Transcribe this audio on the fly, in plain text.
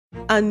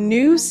A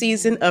new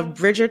season of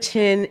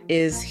Bridgerton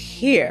is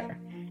here.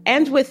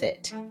 And with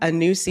it, a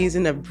new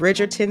season of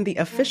Bridgerton, the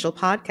official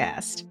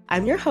podcast.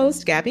 I'm your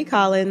host, Gabby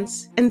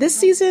Collins, and this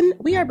season,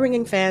 we are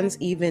bringing fans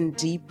even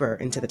deeper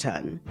into the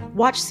ton.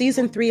 Watch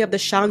season 3 of the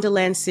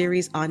Shondaland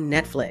series on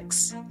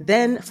Netflix.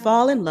 Then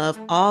fall in love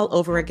all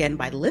over again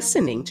by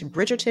listening to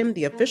Bridgerton,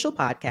 the official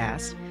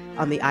podcast,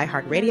 on the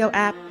iHeartRadio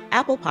app,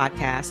 Apple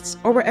Podcasts,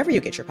 or wherever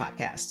you get your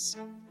podcasts.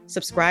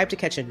 Subscribe to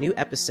catch a new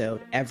episode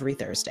every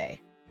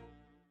Thursday.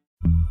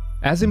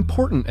 As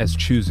important as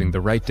choosing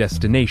the right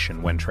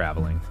destination when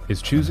traveling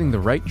is choosing the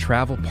right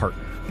travel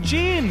partner.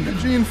 Gene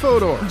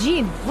Fodor.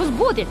 Gene, was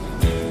будет?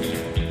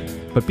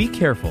 But be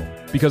careful,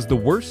 because the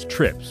worst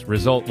trips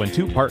result when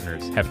two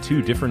partners have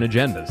two different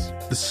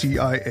agendas. The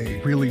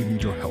CIA really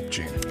need your help,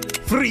 Gene.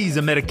 Freeze,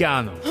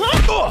 Americano.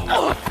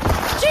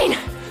 Gene,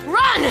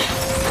 run!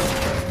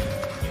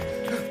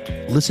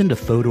 Listen to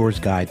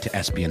Fodor's Guide to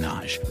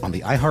Espionage on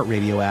the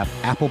iHeartRadio app,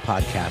 Apple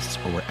Podcasts,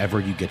 or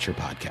wherever you get your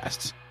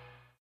podcasts.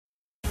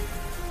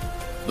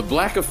 The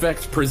Black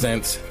Effect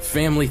presents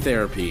Family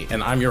Therapy,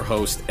 and I'm your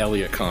host,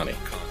 Elliot Connie.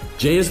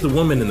 Jay is the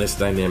woman in this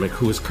dynamic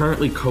who is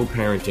currently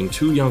co-parenting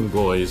two young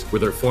boys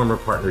with her former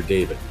partner,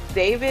 David.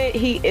 David,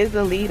 he is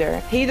a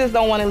leader. He just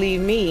don't want to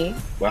leave me.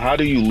 But how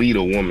do you lead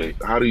a woman?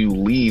 How do you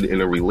lead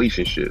in a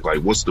relationship? Like,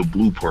 what's the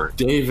blueprint?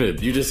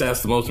 David, you just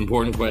asked the most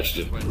important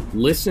question.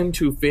 Listen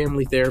to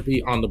Family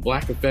Therapy on the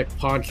Black Effect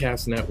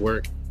Podcast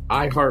Network,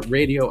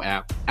 iHeartRadio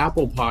app,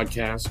 Apple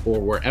Podcasts, or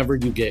wherever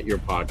you get your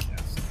podcasts.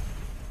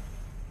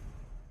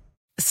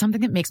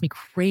 Something that makes me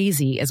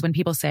crazy is when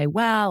people say,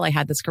 well, I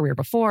had this career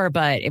before,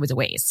 but it was a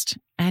waste.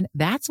 And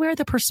that's where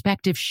the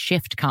perspective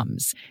shift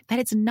comes, that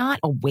it's not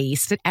a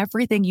waste, that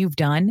everything you've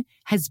done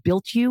has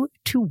built you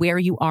to where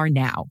you are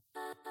now.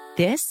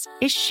 This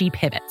is She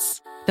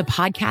Pivots, the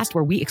podcast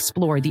where we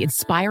explore the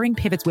inspiring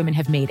pivots women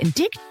have made and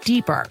dig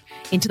deeper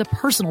into the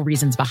personal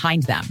reasons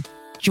behind them.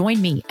 Join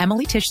me,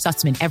 Emily Tish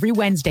Sussman, every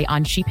Wednesday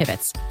on She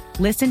Pivots.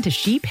 Listen to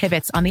She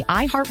Pivots on the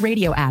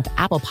iHeartRadio app,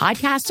 Apple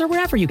Podcasts, or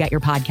wherever you get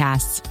your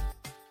podcasts.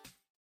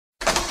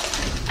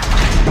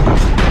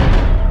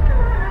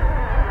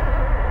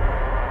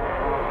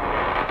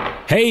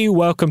 Hey,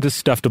 welcome to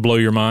Stuff to Blow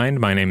Your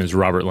Mind. My name is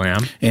Robert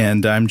Lamb.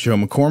 And I'm Joe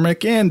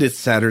McCormick, and it's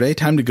Saturday.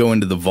 Time to go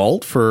into the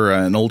vault for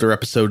an older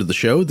episode of the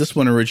show. This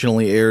one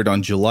originally aired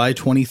on July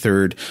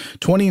 23rd,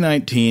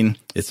 2019.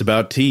 It's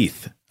about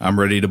teeth. I'm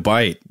ready to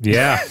bite.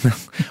 Yeah.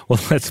 Well,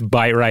 let's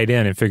bite right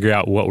in and figure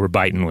out what we're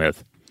biting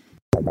with.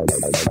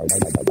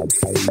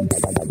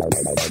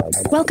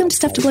 Welcome to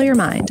Stuff to Blow Your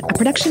Mind, a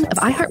production of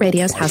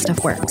iHeartRadio's How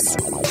Stuff Works.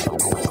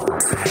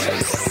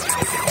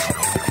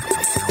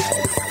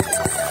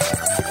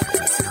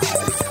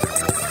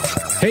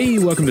 Hey,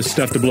 welcome to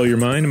Stuff to Blow Your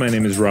Mind. My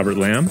name is Robert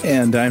Lamb.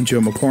 And I'm Joe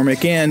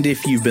McCormick. And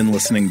if you've been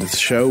listening to the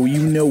show, you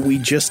know we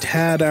just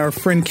had our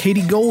friend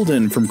Katie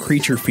Golden from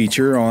Creature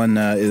Feature on,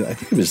 I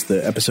think it was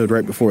the episode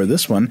right before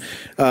this one,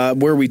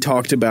 where we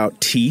talked about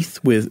teeth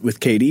with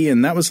Katie.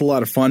 And that was a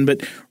lot of fun.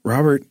 But,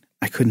 Robert,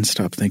 I couldn't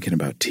stop thinking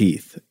about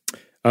teeth.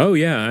 Oh,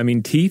 yeah. I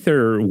mean, teeth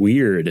are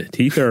weird.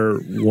 Teeth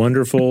are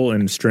wonderful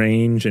and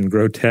strange and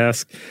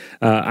grotesque.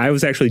 I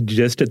was actually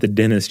just at the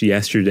dentist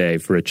yesterday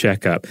for a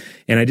checkup,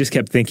 and I just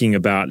kept thinking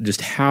about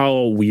just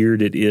how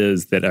weird it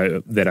is that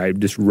I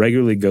just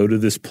regularly go to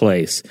this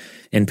place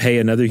and pay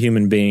another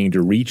human being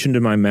to reach into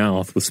my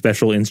mouth with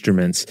special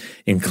instruments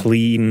and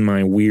clean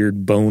my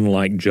weird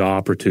bone-like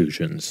jaw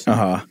protrusions.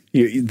 Uh-huh.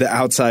 The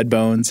outside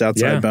bones.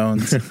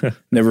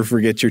 Never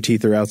forget your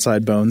teeth are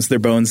outside bones. They're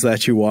bones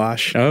that you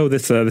wash. Oh,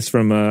 that's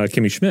from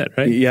Kimmy Schmidt,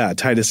 right? Yeah,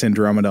 Titus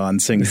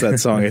Andromedon sings that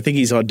song. I think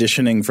he's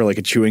auditioning for like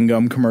a chewing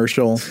gum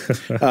commercial.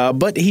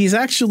 But he's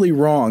actually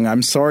wrong.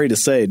 I'm sorry to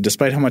say,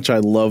 despite how much I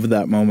love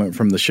that moment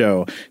from the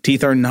show,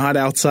 teeth are not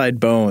outside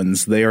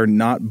bones. They are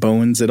not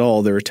bones at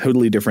all. They're a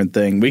totally different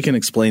thing. We can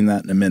explain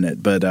that in a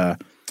minute, but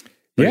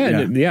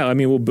yeah. I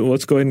mean,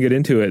 let's go ahead and get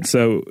into it.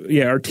 So,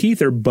 yeah, our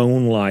teeth are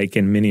bone-like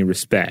in many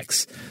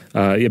respects,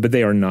 but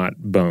they are not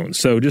bones.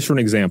 So, just for an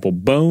example,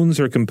 bones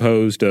are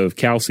composed of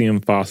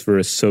calcium,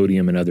 phosphorus,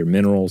 sodium, and other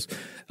minerals.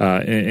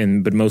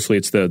 But mostly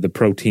it's the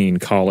protein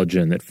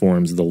collagen that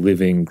forms the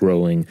living,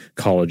 growing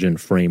collagen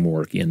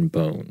framework in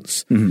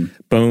bones. Mm-hmm.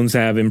 Bones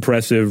have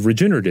impressive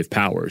regenerative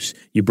powers.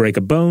 You break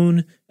a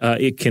bone,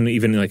 it can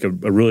even like a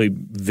really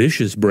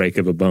vicious break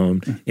of a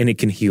bone, and it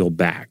can heal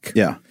back.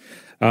 Yeah.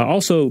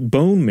 Also,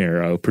 bone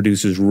marrow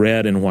produces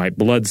red and white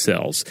blood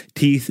cells.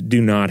 Teeth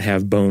do not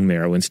have bone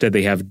marrow. Instead,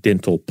 they have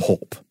dental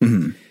pulp.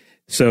 Mm-hmm.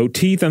 So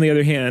teeth, on the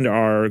other hand,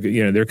 are,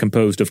 they're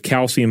composed of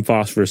calcium,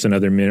 phosphorus, and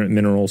other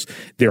minerals.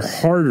 They're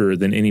harder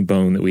than any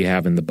bone that we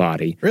have in the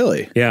body.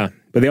 Really? Yeah.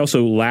 But they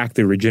also lack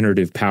the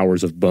regenerative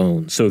powers of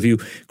bone. So if you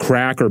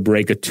crack or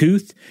break a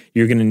tooth,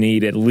 you're going to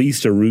need at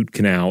least a root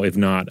canal, if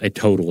not a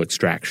total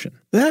extraction.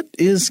 That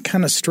is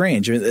kind of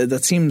strange. I mean,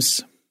 that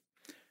seems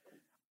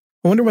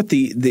I wonder what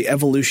the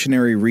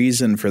evolutionary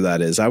reason for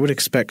that is. I would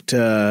expect,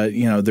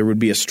 there would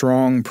be a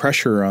strong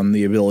pressure on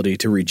the ability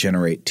to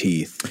regenerate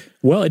teeth.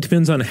 Well, it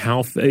depends on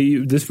how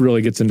this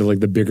really gets into like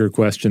the bigger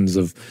questions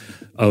of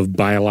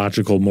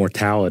biological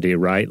mortality,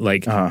 right?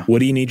 Like, what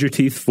do you need your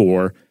teeth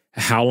for?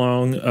 How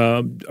long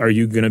are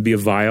you going to be a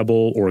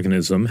viable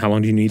organism? How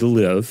long do you need to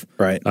live?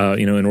 Right.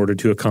 In order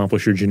to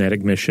accomplish your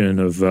genetic mission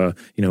of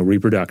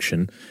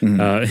reproduction,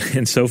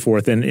 and so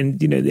forth. And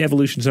the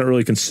evolution's not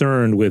really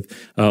concerned with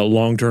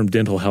long-term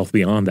dental health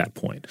beyond that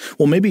point.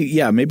 Well, maybe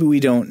we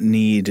don't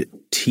need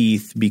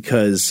teeth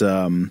because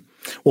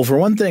well, for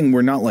one thing,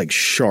 we're not like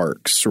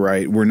sharks,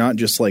 right? We're not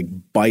just like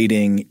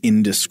biting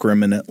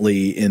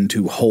indiscriminately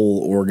into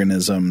whole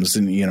organisms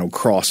and,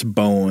 cross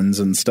bones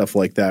and stuff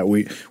like that.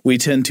 We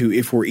tend to,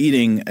 if we're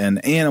eating an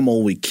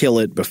animal, we kill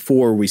it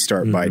before we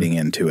start biting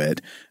into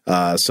it.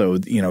 So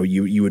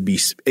you would be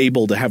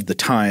able to have the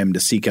time to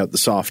seek out the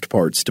soft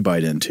parts to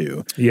bite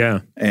into.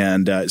 Yeah.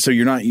 And so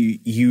you're not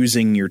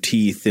using your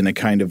teeth in a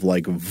kind of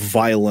like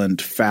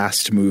violent,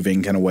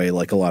 fast-moving kind of way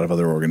like a lot of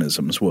other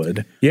organisms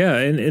would. Yeah,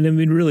 and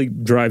it really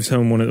drives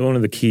home one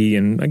of the key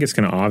and I guess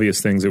kind of obvious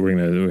things that we're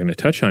going to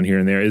touch on here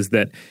and there is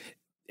that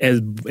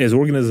as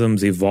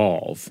organisms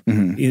evolve,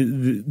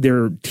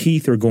 their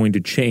teeth are going to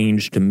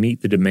change to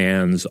meet the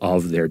demands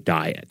of their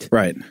diet.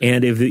 Right.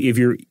 And if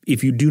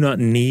you do not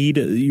need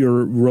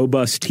your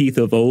robust teeth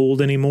of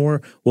old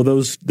anymore, well,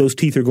 those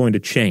teeth are going to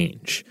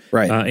change.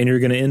 Right. And you're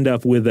going to end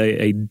up with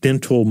a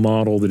dental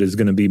model that is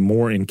going to be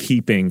more in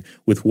keeping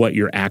with what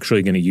you're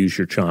actually going to use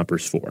your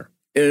chompers for.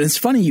 It's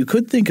funny, you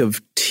could think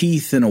of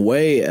teeth in a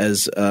way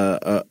as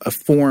a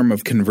form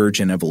of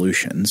convergent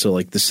evolution. So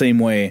like the same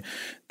way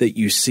that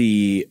you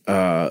see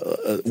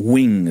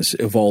wings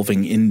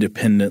evolving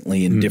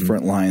independently in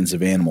different lines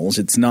of animals.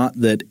 It's not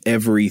that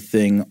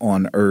everything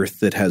on Earth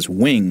that has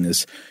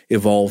wings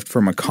evolved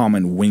from a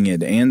common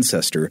winged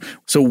ancestor.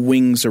 So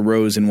wings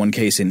arose in one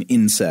case in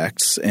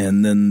insects,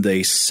 and then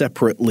they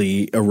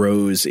separately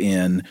arose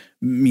in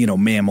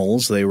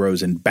mammals. They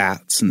arose in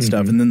bats and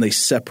stuff, and then they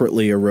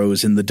separately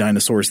arose in the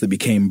dinosaurs that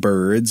became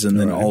birds, and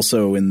then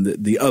also in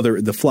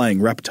the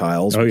flying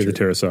reptiles. Oh, yeah, the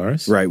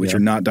pterosaurs. Right, which are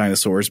not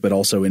dinosaurs, but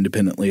also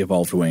independently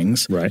evolved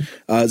wings. Right.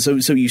 So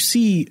you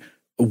see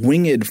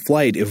winged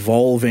flight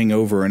evolving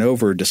over and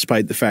over,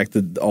 despite the fact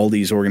that all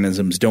these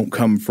organisms don't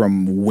come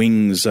from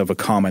wings of a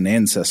common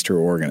ancestor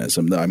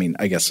organism. I mean,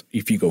 I guess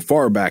if you go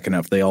far back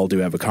enough, they all do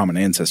have a common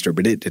ancestor,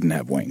 but it didn't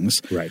have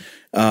wings. Right.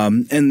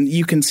 And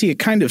you can see a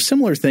kind of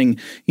similar thing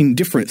in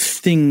different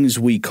things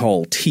we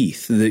call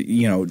teeth.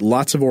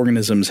 Lots of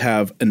organisms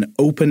have an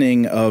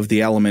opening of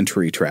the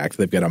alimentary tract.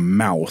 They've got a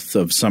mouth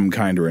of some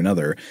kind or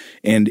another,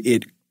 and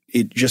it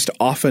just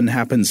often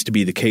happens to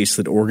be the case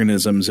that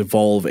organisms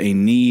evolve a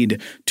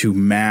need to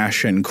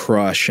mash and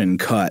crush and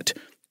cut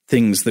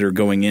things that are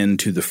going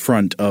into the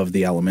front of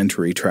the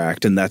alimentary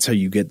tract, and that's how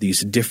you get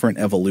these different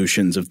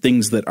evolutions of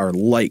things that are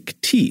like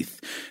teeth.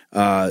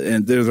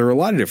 And there are a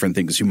lot of different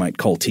things you might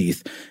call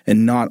teeth,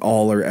 and not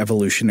all are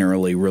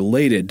evolutionarily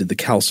related to the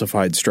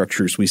calcified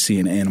structures we see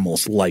in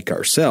animals like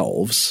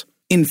ourselves.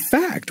 In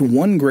fact,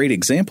 one great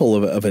example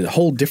of a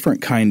whole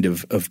different kind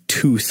of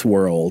tooth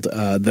world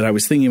that I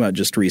was thinking about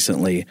just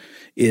recently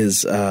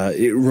is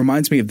it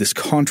reminds me of this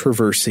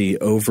controversy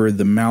over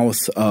the mouth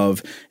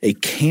of a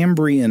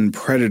Cambrian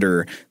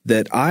predator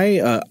that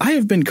I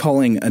have been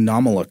calling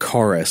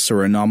Anomalocaris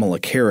or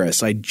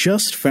Anomalocaris. I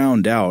just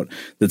found out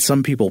that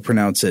some people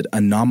pronounce it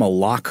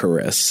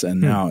Anomalocaris,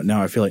 and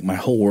now I feel like my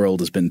whole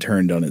world has been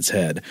turned on its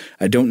head.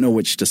 I don't know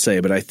which to say,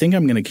 but I think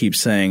I'm going to keep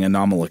saying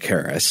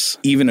Anomalocaris,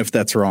 even if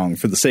that's wrong,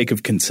 for the sake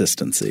of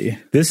consistency.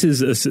 This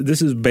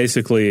is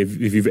basically,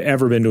 if you've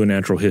ever been to a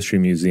natural history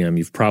museum,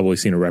 you've probably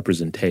seen a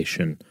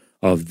representation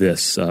of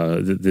this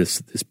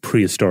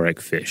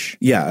prehistoric fish.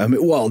 Yeah, I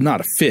mean, well,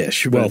 not a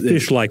fish. Well,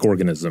 fish-like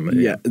organism.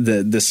 Yeah,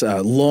 this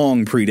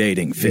long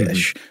predating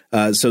fish.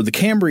 So the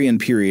Cambrian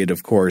period,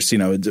 of course,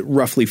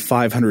 roughly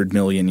 500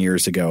 million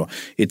years ago,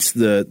 it's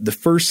the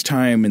first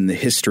time in the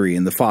history,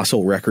 in the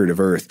fossil record of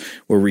Earth,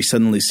 where we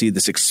suddenly see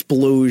this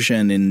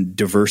explosion in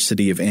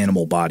diversity of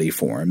animal body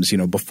forms.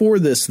 Before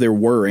this, there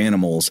were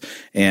animals,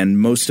 and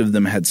most of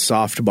them had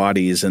soft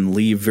bodies and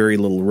leave very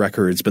little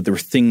records, but there were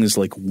things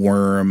like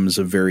worms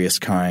of various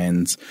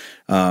kinds.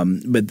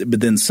 But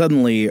then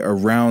suddenly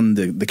around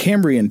the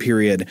Cambrian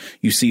period,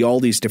 you see all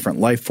these different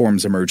life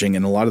forms emerging,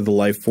 and a lot of the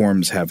life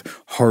forms have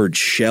hard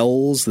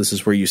shells. This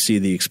is where you see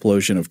the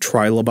explosion of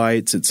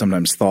trilobites. It's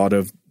sometimes thought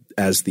of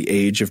as the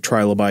age of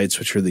trilobites,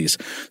 which are these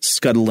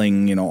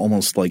scuttling,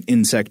 almost like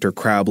insect or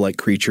crab-like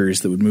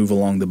creatures that would move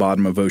along the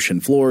bottom of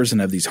ocean floors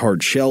and have these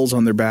hard shells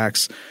on their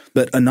backs.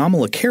 But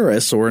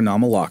Anomalocaris or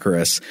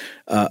Anomalocaris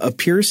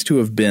appears to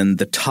have been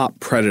the top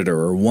predator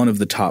or one of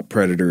the top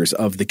predators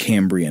of the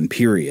Cambrian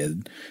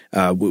period,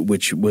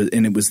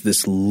 and it was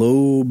this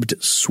lobed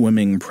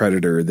swimming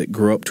predator that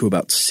grew up to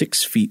about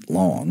 6 feet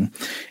long.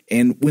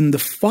 And when the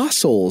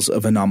fossils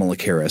of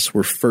Anomalocaris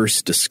were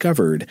first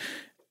discovered,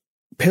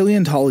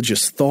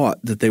 paleontologists thought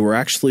that they were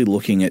actually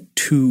looking at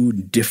two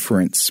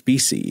different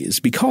species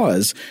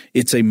because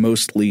it's a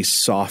mostly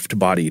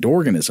soft-bodied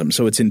organism.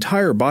 So its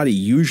entire body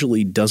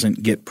usually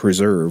doesn't get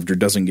preserved or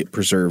doesn't get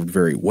preserved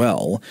very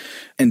well.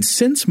 And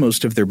since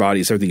most of their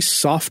bodies are these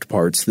soft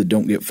parts that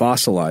don't get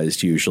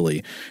fossilized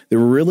usually, there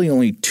were really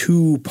only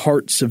two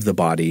parts of the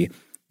body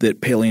that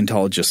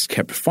paleontologists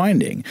kept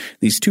finding.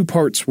 These two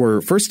parts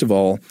were, first of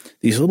all,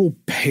 these little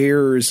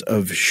pairs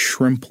of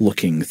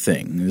shrimp-looking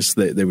things.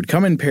 They would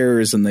come in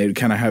pairs and they would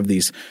kind of have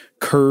these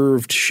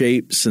curved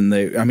shapes, and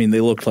they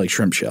looked like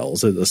shrimp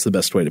shells. That's the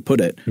best way to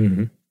put it.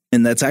 Mm-hmm.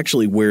 And that's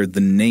actually where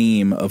the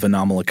name of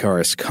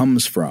Anomalocaris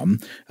comes from.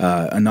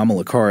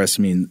 Anomalocaris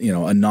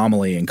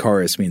anomaly, and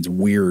caris means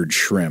weird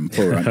shrimp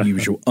or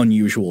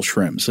unusual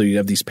shrimp. So you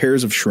have these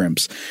pairs of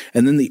shrimps.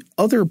 And then the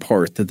other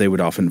part that they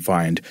would often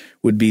find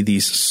would be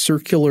these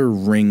circular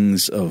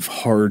rings of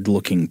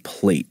hard-looking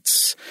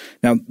plates.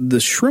 Now,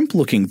 the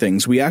shrimp-looking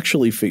things, we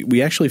actually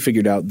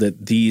figured out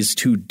that these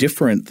two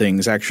different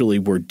things actually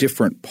were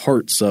different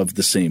parts of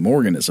the same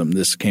organism,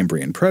 this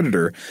Cambrian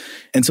predator.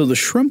 And so the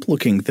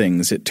shrimp-looking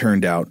things, it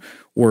turned out,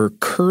 were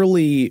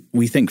curly,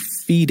 we think,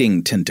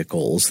 feeding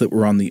tentacles that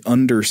were on the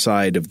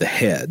underside of the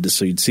head.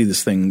 So you'd see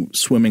this thing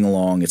swimming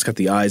along. It's got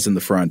the eyes in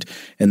the front,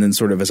 and then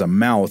sort of as a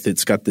mouth,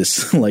 it's got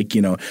this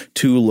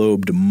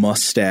two-lobed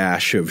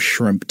mustache of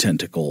shrimp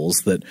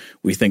tentacles that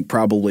we think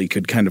probably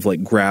could kind of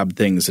like grab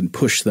things and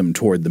push them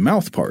toward the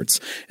mouth parts.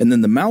 And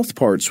then the mouth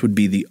parts would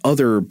be the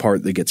other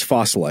part that gets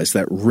fossilized.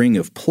 That ring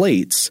of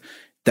plates,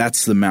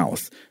 that's the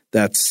mouth.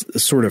 That's a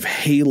sort of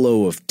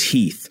halo of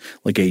teeth,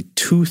 like a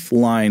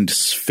tooth-lined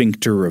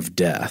sphincter of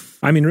death.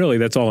 I mean, really,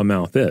 that's all a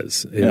mouth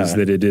is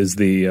that it is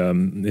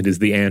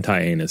the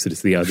anti-anus. It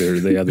is the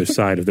other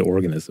side of the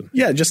organism.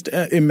 Yeah, just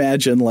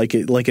imagine like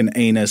an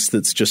anus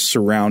that's just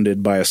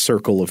surrounded by a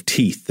circle of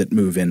teeth that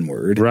move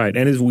inward. Right,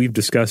 and as we've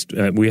discussed,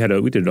 we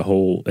did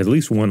at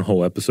least one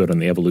whole episode on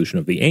the evolution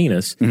of the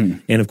anus,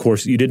 and of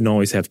course, you didn't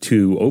always have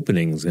two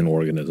openings in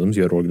organisms.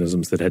 You had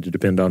organisms that had to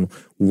depend on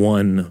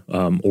one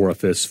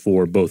orifice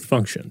for both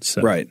functions.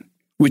 So. Right.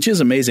 Which is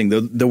amazing,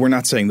 though we're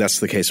not saying that's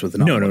the case with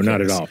Anomalocaris. No,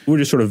 not at all. We're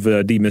just sort of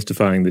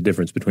demystifying the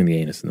difference between the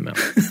anus and the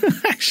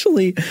mouth.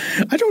 Actually,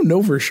 I don't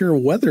know for sure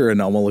whether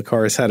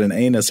Anomalocaris had an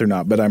anus or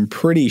not, but I'm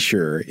pretty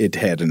sure it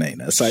had an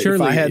anus. Surely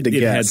if I had to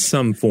guess, it had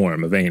some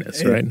form of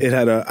anus, right? It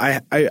had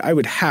I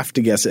would have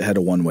to guess it had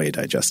a one-way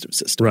digestive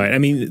system. Right. I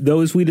mean,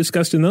 those we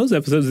discussed in those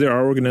episodes, there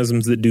are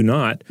organisms that do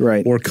not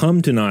or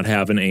come to not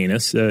have an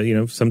anus.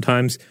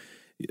 Sometimes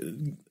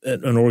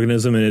an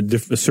organism in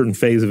a certain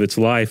phase of its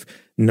life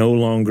no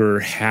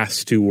longer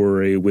has to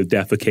worry with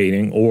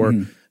defecating or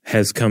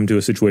has come to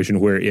a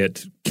situation where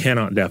it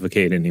cannot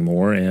defecate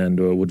anymore, and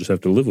we'll just have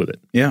to live with it.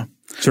 Yeah.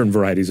 Certain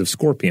varieties of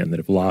scorpion that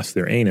have lost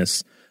their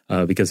anus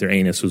because their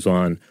anus was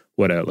on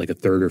like a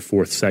third or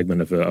fourth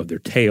segment of their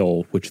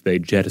tail, which they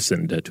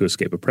jettisoned to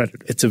escape a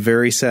predator. It's a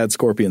very sad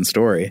scorpion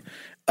story.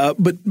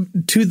 But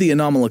to the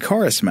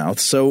Anomalocaris mouth,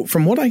 so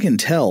from what I can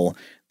tell,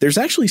 there's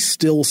actually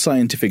still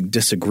scientific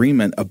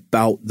disagreement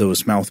about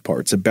those mouth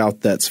parts,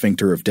 about that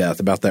sphincter of death,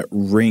 about that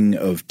ring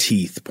of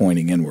teeth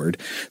pointing inward.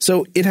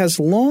 So it has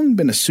long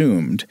been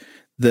assumed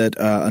that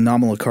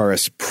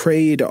Anomalocaris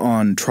preyed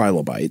on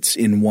trilobites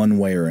in one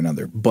way or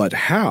another. But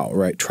how,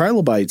 right?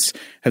 Trilobites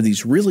have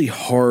these really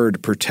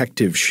hard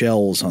protective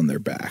shells on their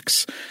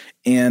backs.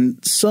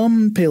 And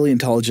some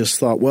paleontologists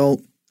thought,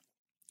 well,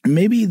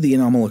 maybe the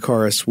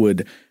Anomalocaris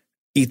would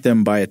eat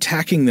them by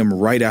attacking them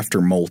right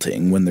after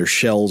molting when their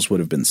shells would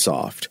have been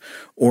soft.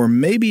 Or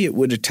maybe it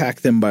would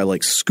attack them by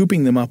like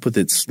scooping them up with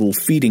its little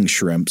feeding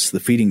shrimps, the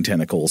feeding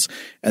tentacles,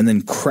 and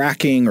then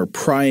cracking or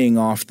prying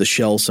off the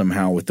shell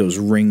somehow with those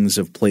rings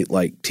of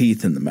plate-like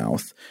teeth in the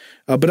mouth.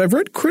 But I've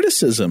read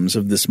criticisms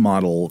of this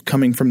model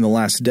coming from the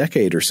last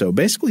decade or so,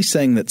 basically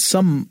saying that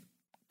some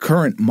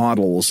current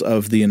models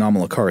of the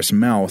Anomalocaris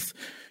mouth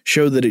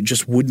show that it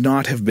just would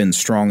not have been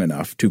strong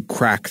enough to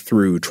crack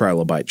through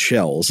trilobite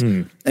shells.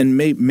 And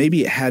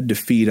maybe it had to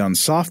feed on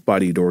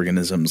soft-bodied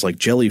organisms like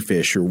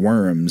jellyfish or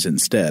worms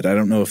instead. I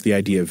don't know if the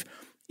idea of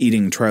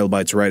eating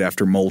trilobites right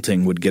after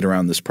molting would get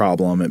around this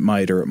problem. It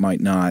might or it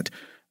might not.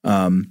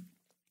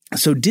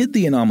 So did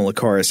the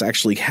Anomalocaris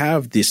actually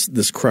have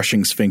this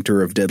crushing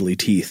sphincter of deadly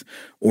teeth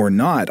or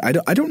not?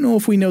 I don't know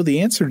if we know the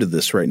answer to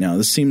this right now.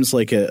 This seems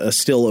like a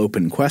still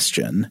open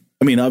question.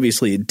 I mean,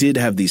 obviously it did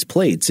have these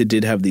plates, it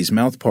did have these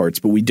mouth parts,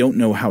 but we don't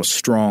know how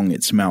strong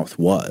its mouth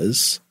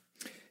was.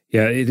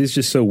 Yeah, it is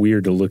just so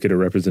weird to look at a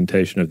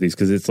representation of these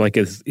because it's like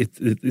it's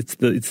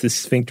this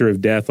sphincter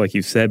of death, like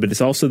you said, but it's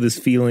also this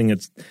feeling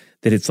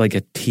that it's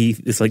like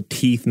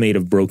teeth made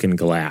of broken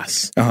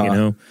glass. You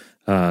know,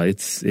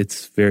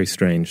 it's very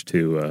strange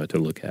to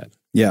look at.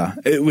 Yeah,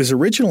 it was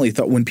originally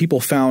thought when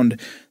people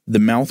found the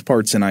mouth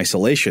parts in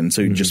isolation,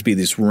 so it'd just be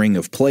this ring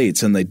of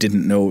plates, and they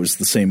didn't know it was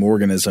the same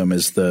organism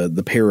as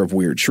the pair of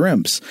weird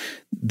shrimps.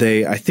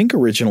 They, I think,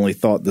 originally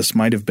thought this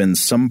might have been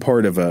some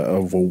part of a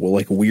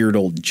like weird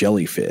old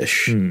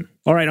jellyfish.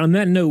 All right. On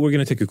that note, we're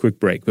going to take a quick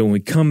break, but when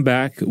we come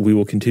back, we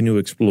will continue to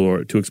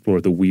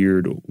explore the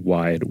weird,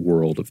 wide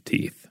world of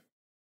teeth.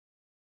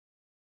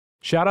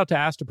 Shout out to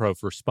Astepro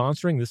for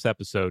sponsoring this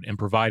episode and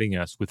providing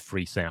us with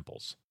free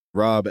samples.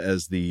 Rob,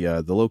 as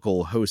the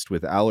local host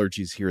with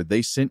allergies here,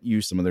 they sent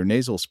you some of their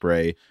nasal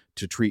spray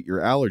to treat your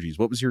allergies.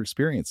 What was your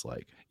experience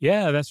like?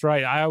 Yeah, that's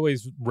right. I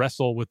always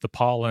wrestle with the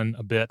pollen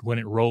a bit when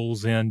it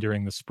rolls in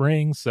during the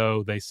spring,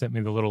 so they sent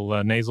me the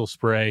little nasal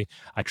spray.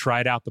 I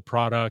tried out the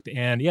product,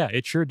 and yeah,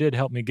 it sure did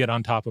help me get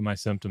on top of my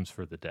symptoms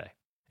for the day.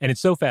 And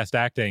it's so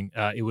fast-acting,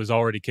 it was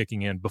already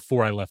kicking in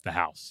before I left the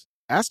house.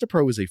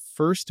 Astepro is a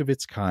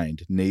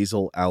first-of-its-kind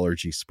nasal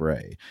allergy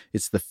spray.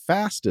 It's the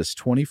fastest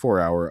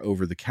 24-hour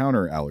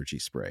over-the-counter allergy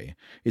spray.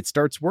 It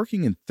starts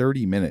working in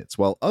 30 minutes,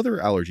 while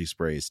other allergy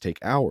sprays take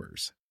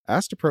hours.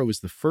 Astepro is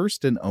the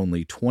first and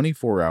only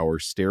 24-hour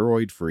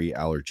steroid-free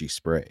allergy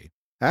spray.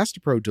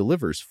 Astepro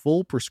delivers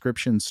full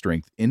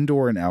prescription-strength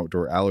indoor and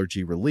outdoor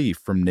allergy relief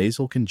from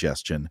nasal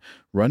congestion,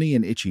 runny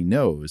and itchy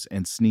nose,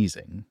 and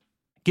sneezing.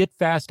 Get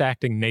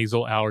fast-acting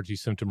nasal allergy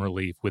symptom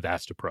relief with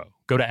Astepro.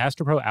 Go to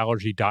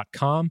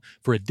asteproallergy.com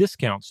for a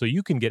discount so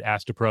you can get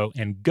Astepro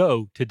and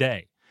go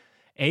today.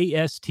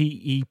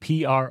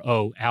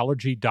 ASTEPRO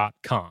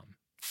allergy.com.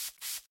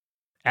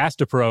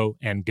 Astepro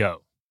and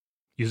go.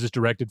 Use as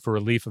directed for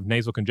relief of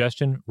nasal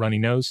congestion, runny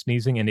nose,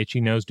 sneezing, and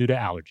itchy nose due to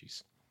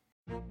allergies.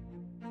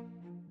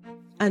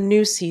 A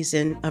new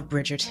season of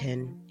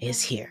Bridgerton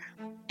is here.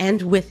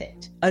 And with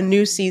it, a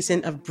new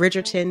season of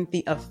Bridgerton,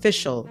 the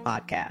official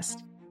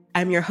podcast.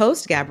 I'm your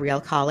host,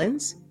 Gabrielle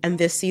Collins, and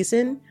this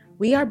season,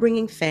 we are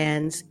bringing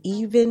fans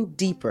even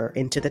deeper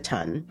into the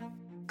ton.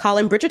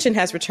 Colin Bridgerton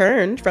has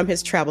returned from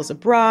his travels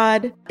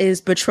abroad. Is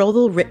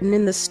betrothal written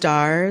in the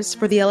stars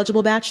for the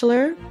eligible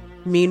bachelor?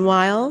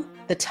 Meanwhile,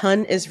 the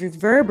ton is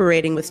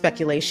reverberating with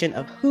speculation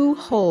of who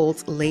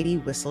holds Lady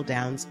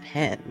Whistledown's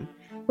pen.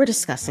 We're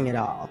discussing it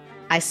all.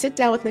 I sit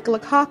down with Nicola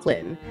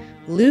Coughlan,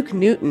 Luke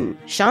Newton,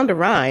 Shonda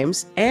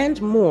Rhimes,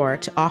 and more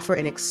to offer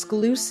an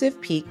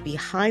exclusive peek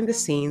behind the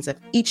scenes of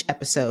each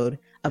episode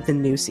of the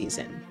new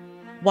season.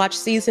 Watch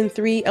season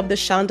 3 of the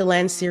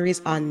Shondaland series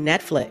on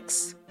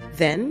Netflix.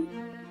 Then,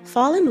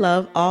 fall in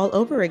love all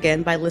over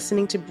again by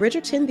listening to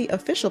Bridgerton, the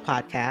official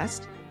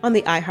podcast, on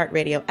the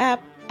iHeartRadio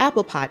app,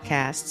 Apple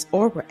Podcasts,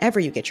 or wherever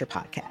you get your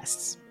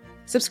podcasts.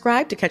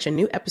 Subscribe to catch a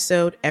new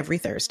episode every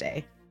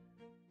Thursday.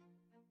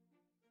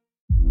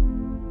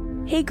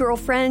 Hey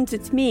girlfriends,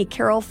 it's me,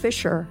 Carol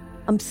Fisher.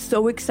 I'm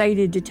so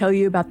excited to tell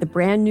you about the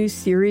brand new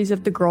series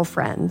of The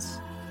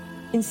Girlfriends.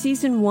 In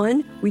season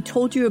 1, we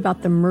told you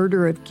about the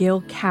murder of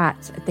Gail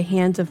Katz at the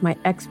hands of my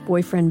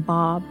ex-boyfriend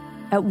Bob.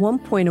 At one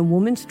point, a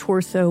woman's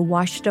torso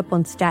washed up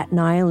on Staten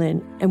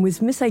Island and was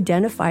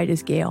misidentified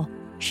as Gail.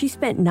 She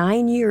spent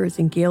 9 years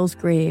in Gail's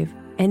grave,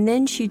 and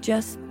then she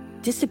just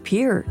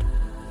disappeared.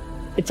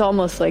 It's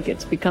almost like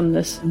it's become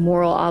this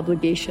moral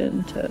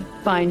obligation to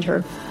find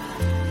her.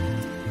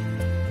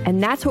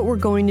 And that's what we're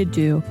going to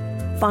do.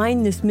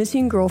 Find this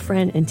missing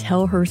girlfriend and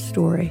tell her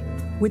story.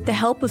 With the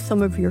help of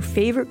some of your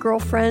favorite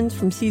girlfriends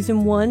from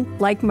season 1,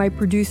 like my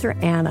producer,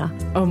 Anna.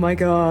 Oh my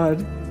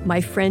God.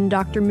 My friend,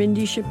 Dr.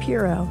 Mindy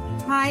Shapiro.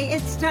 Hi,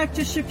 it's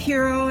Dr.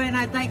 Shapiro, and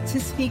I'd like to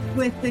speak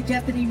with the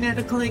deputy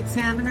medical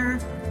examiner.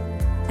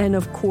 And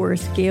of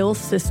course, Gail's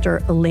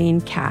sister,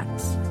 Elaine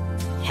Katz.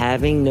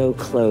 Having no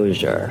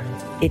closure,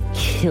 it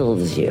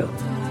kills you.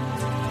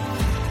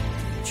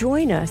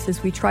 Join us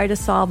as we try to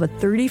solve a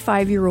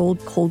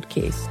 35-year-old cold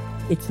case.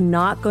 It's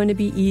not going to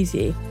be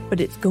easy, but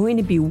it's going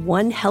to be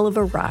one hell of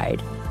a ride.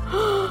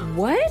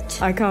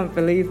 What? I can't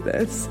believe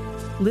this.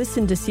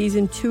 Listen to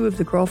season 2 of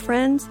The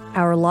Girlfriends,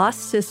 Our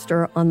Lost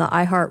Sister on the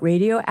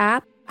iHeartRadio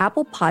app,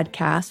 Apple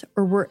Podcasts,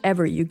 or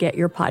wherever you get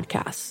your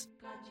podcasts.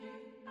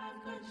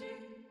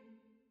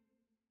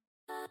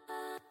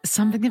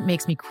 Something that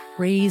makes me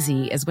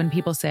crazy is when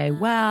people say,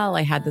 well,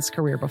 I had this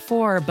career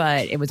before,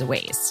 but it was a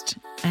waste.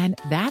 And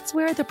that's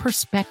where the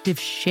perspective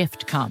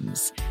shift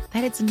comes,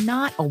 that it's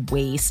not a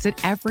waste,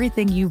 that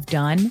everything you've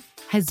done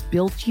has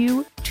built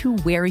you to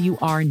where you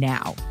are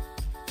now.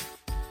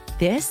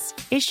 This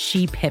is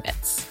She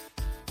Pivots,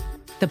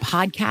 the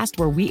podcast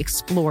where we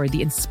explore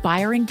the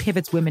inspiring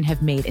pivots women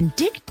have made and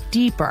dig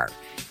deeper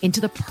into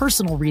the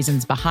personal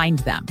reasons behind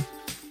them.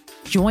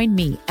 Join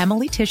me,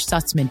 Emily Tish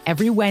Sussman,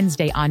 every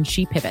Wednesday on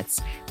She Pivots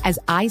as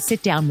I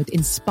sit down with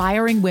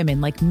inspiring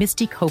women like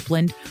Misty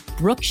Copeland,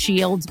 Brooke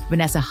Shields,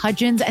 Vanessa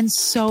Hudgens, and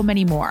so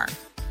many more.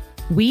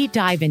 We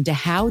dive into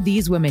how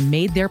these women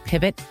made their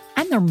pivot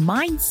and their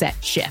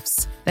mindset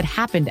shifts that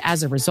happened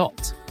as a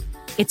result.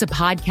 It's a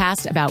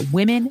podcast about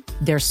women,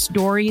 their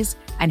stories,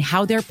 and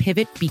how their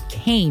pivot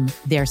became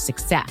their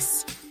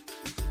success.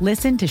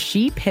 Listen to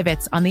She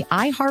Pivots on the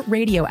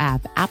iHeartRadio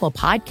app, Apple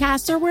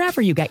Podcasts, or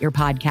wherever you get your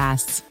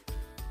podcasts.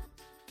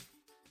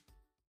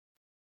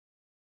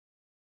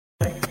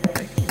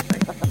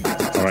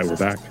 All right, we're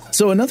back.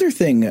 So another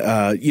thing,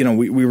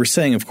 we were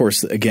saying, of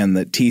course, again,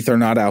 that teeth are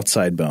not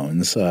outside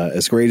bones.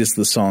 As great as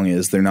the song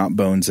is, they're not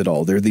bones at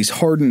all. They're these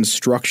hardened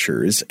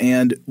structures.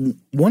 And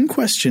one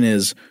question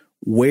is,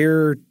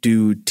 where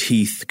do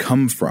teeth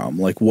come from?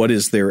 Like, what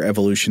is their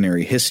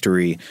evolutionary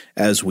history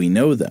as we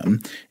know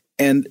them?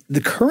 And the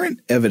current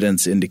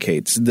evidence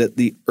indicates that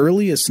the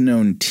earliest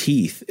known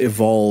teeth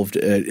evolved,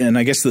 and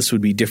I guess this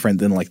would be different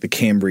than like the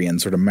Cambrian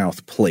sort of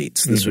mouth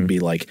plates. This would be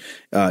like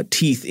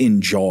teeth in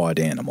jawed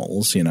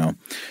animals, you know.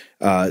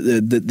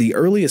 The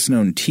earliest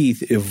known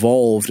teeth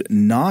evolved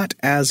not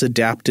as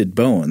adapted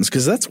bones,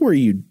 because that's where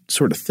you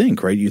sort of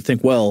think, right? You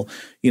think, well,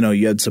 you know,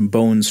 you had some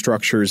bone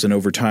structures and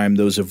over time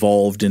those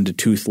evolved into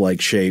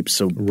tooth-like shapes,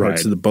 so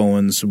parts of the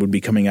bones would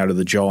be coming out of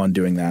the jaw and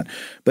doing that.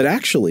 But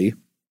actually,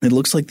 it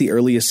looks like the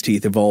earliest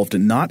teeth evolved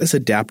not as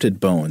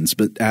adapted bones,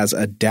 but as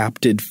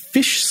adapted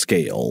fish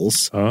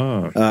scales.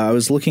 I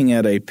was looking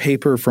at a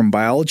paper from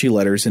Biology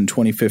Letters in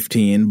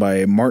 2015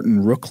 by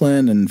Martin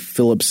Rooklin and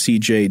Philip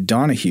C.J.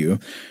 Donahue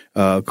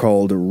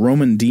called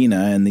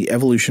Romandina and the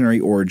Evolutionary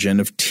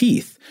Origin of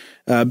Teeth.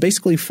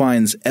 Basically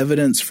finds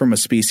evidence from a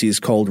species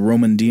called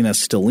Romandina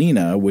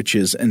stellina, which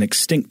is an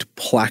extinct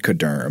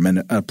placoderm. And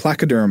a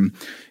placoderm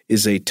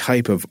is a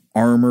type of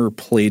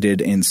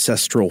armor-plated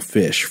ancestral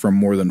fish from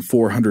more than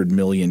 400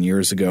 million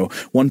years ago.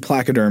 One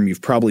placoderm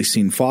you've probably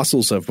seen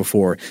fossils of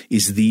before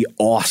is the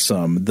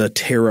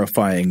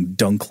terrifying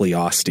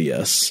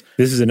Dunkleosteus.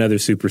 This is another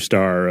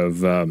superstar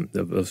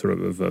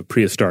of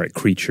prehistoric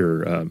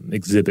creature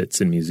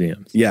exhibits in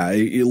museums. Yeah,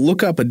 you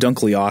look up a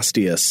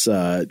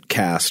Dunkleosteus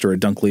cast or a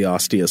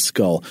Dunkleosteus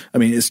skull. I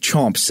mean, it's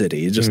Chomp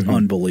City. It's just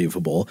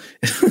unbelievable.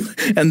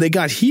 And they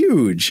got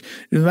huge.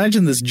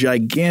 Imagine this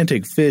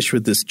gigantic fish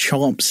with this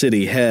Chomp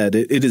City head.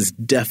 It is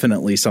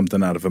definitely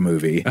something out of a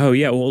movie. Oh,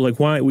 yeah. Well, like,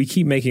 why we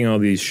keep making all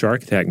these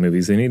Shark Attack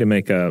movies? They need to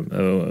make a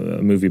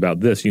movie about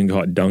this. You can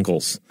call it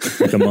Dunkles.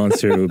 Like a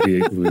monster would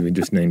be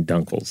just named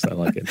Dunkles. I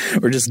like it.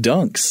 Or just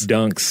Dunks.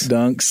 Dunks.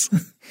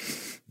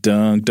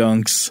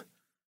 Dunks.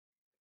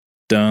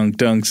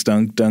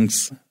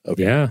 Dunks.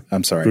 Okay. Yeah.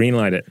 I'm sorry.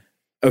 Greenlight it.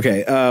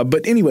 Okay.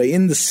 But anyway,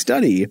 in the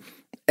study,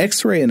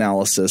 X-ray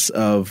analysis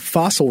of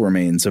fossil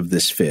remains of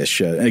this fish.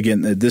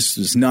 Again, this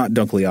is not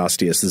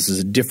Dunkleosteus. This is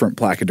a different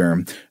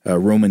placoderm,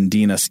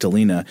 Romandina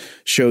stellina,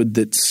 showed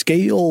that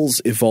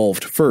scales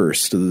evolved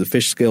first. The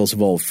fish scales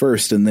evolved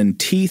first, and then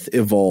teeth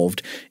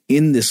evolved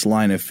in this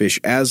line of fish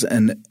as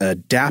an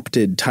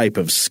adapted type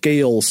of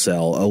scale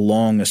cell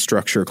along a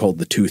structure called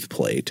the tooth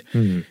plate.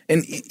 And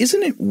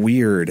isn't it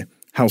weird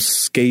how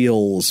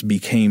scales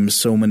became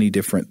so many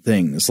different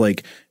things?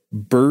 Like,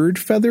 bird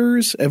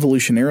feathers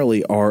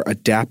evolutionarily are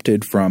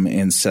adapted from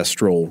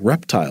ancestral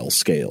reptile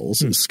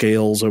scales.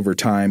 Scales over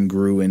time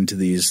grew into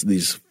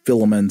these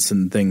filaments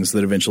and things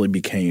that eventually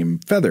became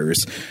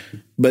feathers.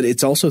 But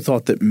it's also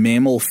thought that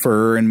mammal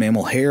fur and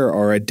mammal hair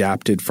are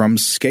adapted from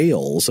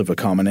scales of a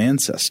common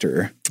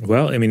ancestor.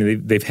 Well, I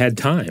mean, they've had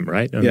time,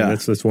 right? I mean,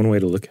 that's one way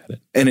to look at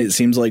it. And it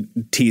seems like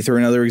teeth are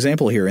another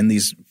example here. In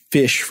these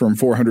fish from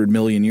 400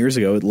 million years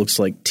ago, it looks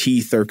like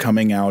teeth are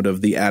coming out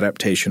of the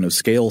adaptation of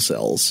scale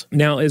cells.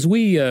 Now, as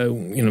we, we're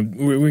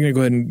going to go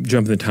ahead and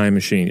jump in the time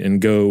machine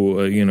and go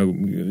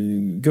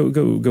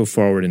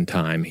forward in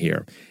time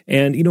here.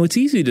 And, it's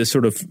easy to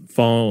sort of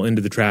fall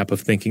into the trap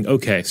of thinking,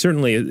 okay,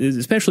 certainly,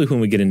 especially when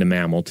we get into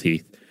mammal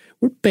teeth,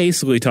 we're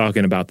basically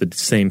talking about the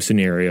same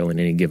scenario in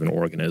any given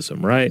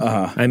organism, right?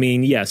 I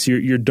mean, yes,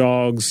 your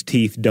dog's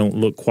teeth don't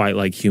look quite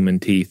like human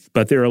teeth,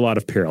 but there are a lot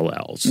of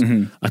parallels.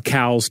 A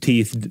cow's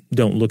teeth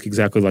don't look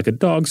exactly like a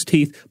dog's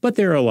teeth, but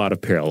there are a lot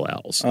of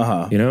parallels,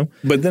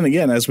 But then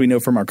again, as we know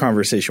from our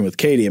conversation with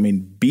Katie, I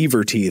mean,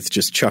 beaver teeth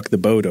just chuck the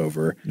boat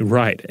over.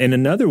 Right. And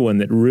another one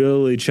that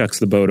really chucks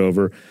the boat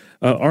over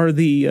are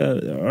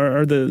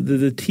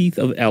the teeth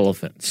of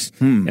elephants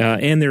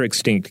and their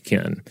extinct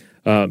kin.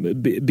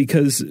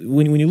 Because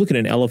when you look at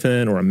an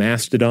elephant or a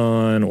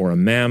mastodon or a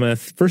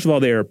mammoth, first of all,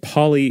 they are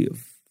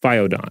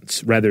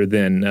polyphyodonts rather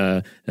than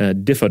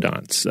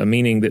diffodonts,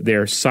 meaning that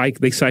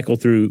they cycle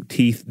through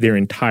teeth their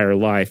entire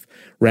life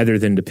rather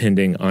than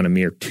depending on a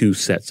mere two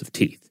sets of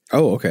teeth.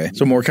 Oh, okay.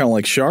 So more kind of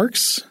like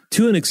sharks?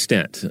 To an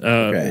extent.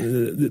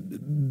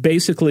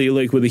 Basically,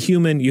 like with a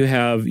human, you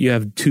have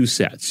two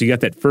sets. You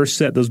got that first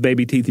set, those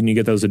baby teeth, and you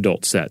get those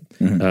adult set,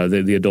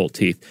 the adult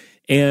teeth.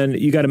 And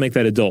you got to make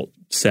that adult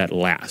set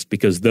last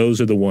because those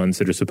are the ones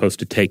that are supposed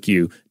to take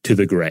you to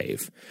the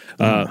grave.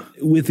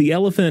 With the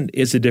elephant,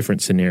 it's a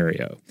different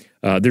scenario.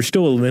 There's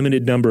still a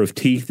limited number of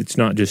teeth. It's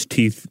not just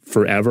teeth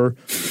forever,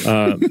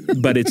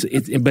 but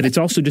it's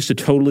also just a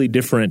totally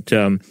different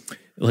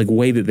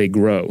way that they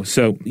grow.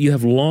 So you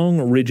have long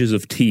ridges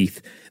of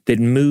teeth that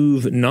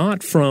move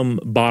not from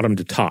bottom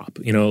to top.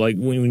 Like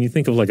when you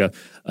think of like a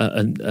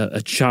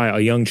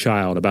young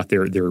child, about they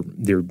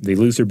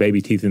lose their baby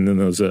teeth and then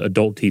those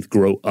adult teeth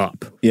grow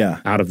up,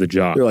 out of the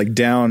jaw. They're like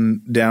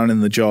down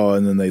in the jaw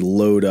and then they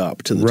load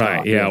up to the top.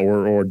 Right, yeah,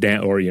 or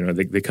down, or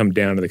they come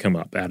down and they come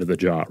up out of the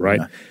jaw,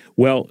 right? Yeah.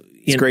 Well,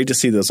 it's great to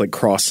see those like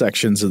cross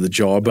sections of the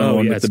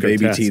jawbone with the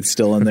baby teeth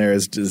still in there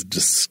is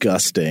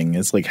disgusting.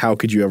 It's like, how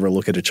could you ever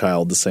look at a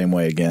child the same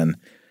way again?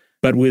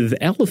 But with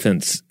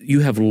elephants,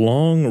 you have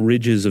long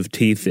ridges of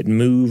teeth that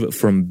move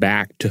from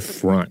back to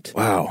front.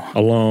 Wow.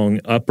 Along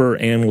upper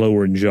and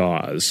lower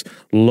jaws,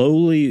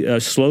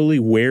 slowly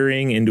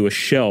wearing into a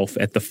shelf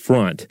at the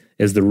front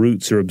as the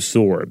roots are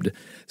absorbed.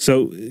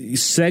 So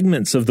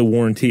segments of the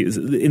worn teeth,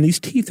 and these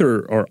teeth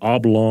are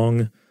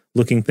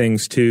oblong-looking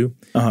things too.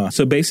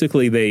 So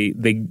basically,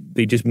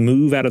 they just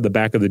move out of the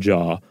back of the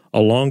jaw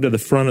along to the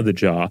front of the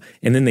jaw,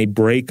 and then they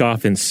break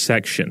off in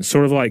sections,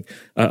 sort of like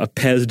a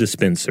Pez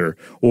dispenser.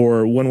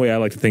 Or one way I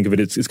like to think of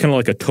it, it's kind of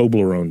like a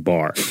Toblerone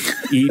bar.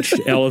 Each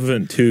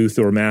elephant tooth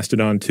or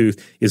mastodon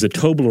tooth is a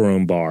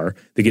Toblerone bar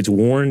that gets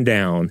worn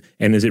down,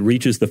 and as it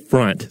reaches the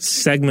front,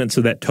 segments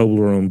of that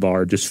Toblerone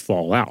bar just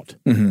fall out.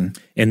 And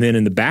then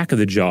in the back of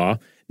the jaw,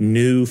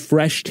 new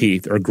fresh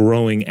teeth are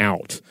growing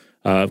out.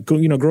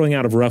 Growing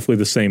out of roughly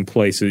the same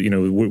place,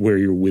 where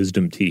your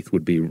wisdom teeth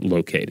would be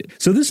located.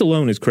 So this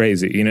alone is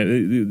crazy.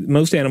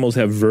 Most animals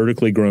have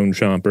vertically grown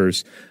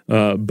chompers,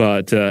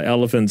 but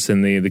elephants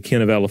and the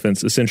kin of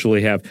elephants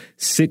essentially have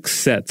 6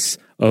 sets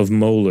of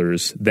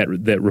molars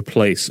that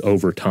replace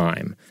over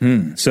time.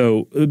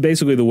 So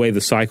basically the way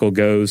the cycle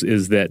goes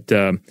is that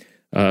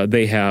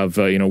they have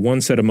one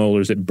set of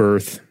molars at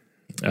birth,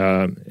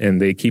 and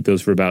they keep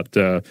those for about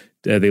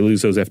they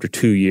lose those after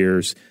 2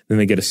 years. Then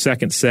they get a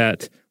second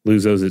set,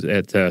 lose those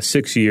at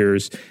 6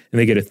 years, and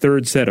they get a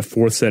third set, a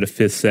fourth set, a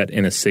fifth set,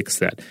 and a sixth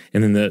set.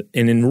 And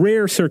in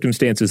rare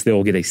circumstances,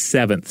 they'll get a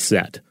 7th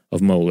set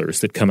of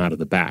molars that come out of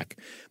the back.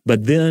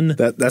 But then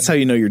that's how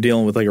you know you're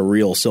dealing with like a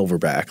real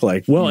silverback.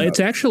 It's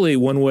actually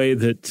one way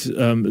that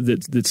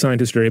that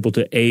scientists are able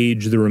to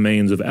age the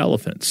remains of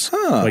elephants.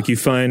 Like you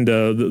find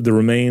the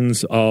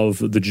remains of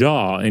the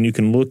jaw, and you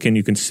can look and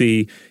you can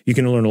see, you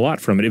can learn a lot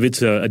from it. If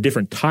it's a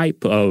different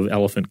type of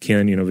elephant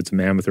kin, if it's a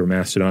mammoth or a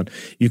mastodon,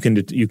 you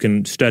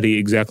can study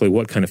exactly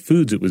what kind of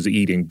foods it was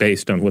eating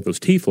based on what those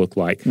teeth look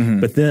like.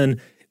 But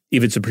then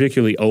if it's a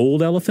particularly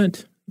old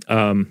elephant,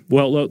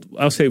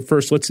 I'll say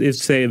first, let's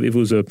say if it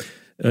was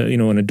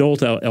an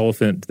adult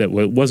elephant that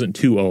wasn't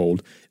too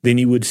old, then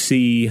you would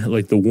see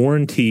like the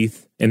worn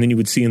teeth, and then you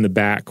would see in the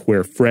back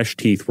where fresh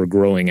teeth were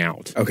growing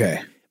out.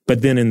 Okay.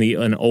 But then in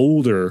an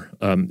older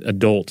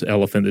adult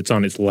elephant that's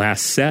on its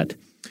last set,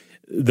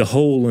 the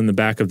hole in the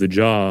back of the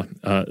jaw,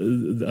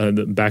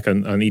 the back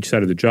on each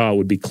side of the jaw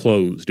would be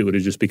closed. It would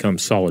have just become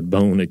solid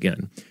bone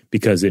again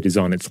because it is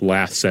on its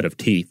last set of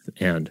teeth,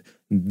 and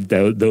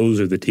those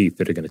are the teeth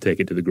that are going to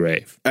take it to the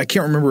grave. I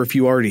can't remember if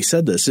you already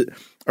said this.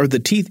 Are the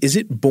teeth, is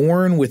it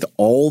born with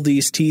all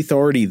these teeth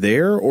already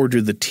there, or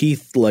do the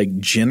teeth like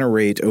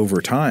generate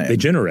over time? They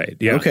generate,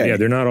 yeah. Okay. Yeah,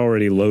 they're not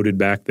already loaded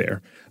back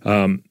there.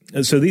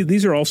 So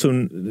these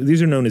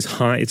are known as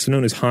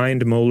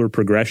hind molar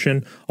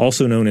progression,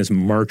 also known as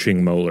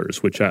marching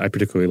molars, which I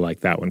particularly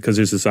like that one because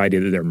there's this idea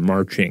that they're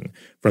marching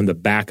from the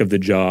back of the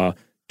jaw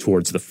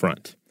towards the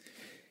front.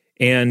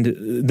 And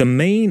the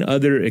main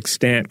other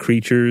extant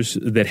creatures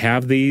that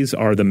have these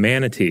are the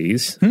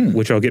manatees,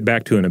 which I'll get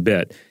back to in a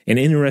bit. And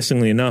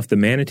interestingly enough, the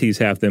manatees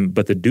have them,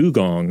 but the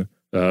dugong,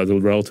 the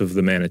relative of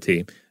the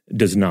manatee,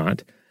 does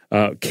not.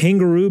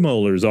 Kangaroo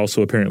molars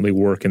also apparently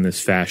work in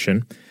this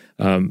fashion.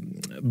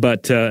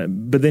 But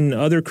then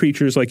other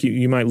creatures, like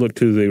you might look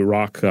to the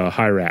rock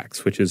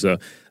hyrax, which is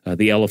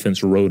the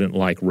elephant's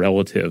rodent-like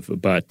relative.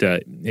 But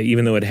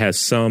even though it has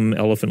some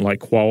elephant-like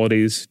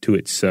qualities to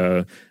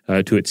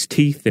its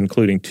teeth,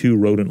 including 2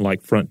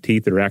 rodent-like front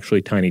teeth that are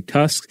actually tiny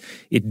tusks,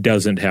 it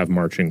doesn't have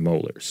marching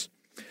molars.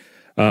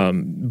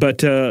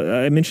 But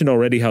I mentioned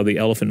already how the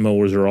elephant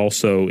molars are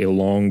also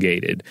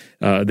elongated.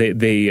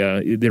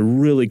 They're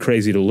really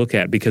crazy to look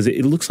at because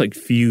it looks like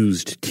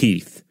fused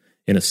teeth.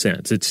 In a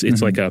sense,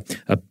 it's like a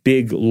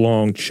big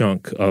long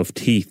chunk of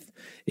teeth.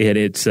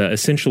 It's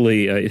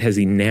essentially it has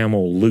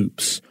enamel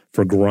loops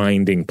for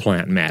grinding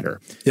plant matter.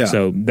 Yeah.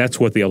 So that's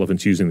what the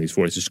elephant's using these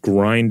for. It's just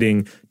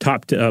grinding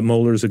top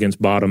molars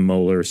against bottom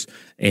molars,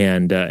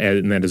 and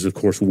that is of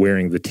course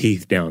wearing the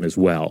teeth down as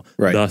well.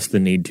 Right. Thus the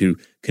need to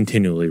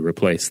continually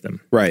replace them.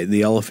 Right.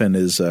 The elephant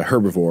is a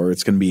herbivore.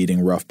 It's going to be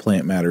eating rough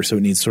plant matter, so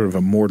it needs sort of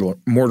a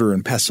mortar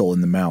and pestle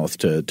in the mouth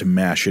to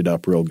mash it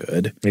up real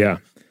good. Yeah.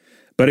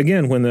 But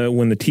again, when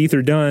the teeth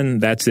are done,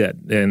 that's it.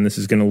 And this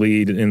is going to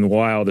lead, in the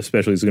wild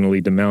especially, is going to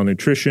lead to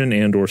malnutrition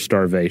and or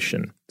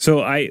starvation. So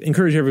I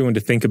encourage everyone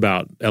to think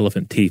about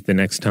elephant teeth the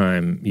next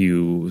time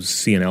you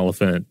see an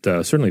elephant.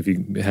 Certainly if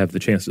you have the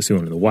chance to see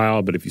one in the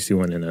wild, but if you see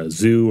one in a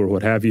zoo or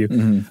what have you,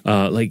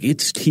 like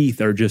its teeth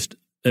are just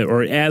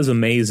or as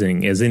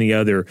amazing as any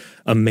other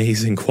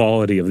amazing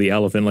quality of the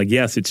elephant. Like,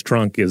 yes, its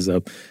trunk is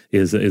a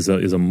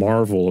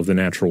marvel of the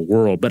natural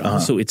world, but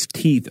also its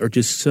teeth are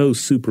just so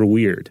super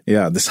weird.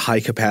 Yeah, this high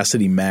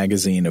capacity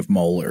magazine of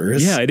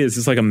molars. Yeah, it is.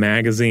 It's like a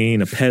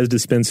magazine, a Pez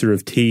dispenser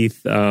of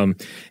teeth, and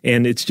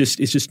it's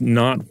just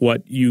not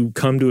what you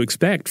come to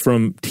expect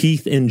from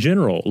teeth in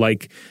general.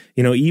 Like,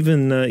 you know,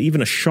 even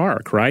a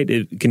shark, right?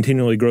 It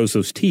continually grows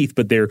those teeth,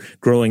 but they're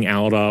growing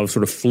out of,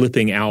 sort of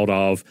flipping out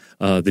of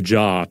the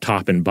jaw,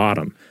 top and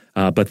bottom.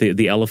 But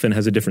the elephant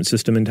has a different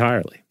system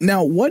entirely.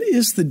 Now, what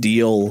is the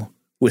deal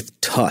with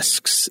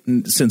tusks,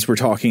 since we're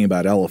talking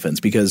about elephants?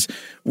 Because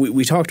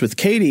we talked with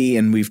Katie,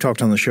 and we've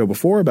talked on the show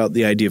before about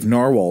the idea of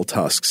narwhal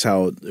tusks,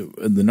 how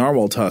the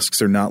narwhal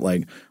tusks are not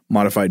like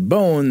modified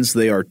bones,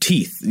 they are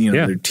teeth. You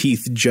know, they're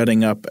teeth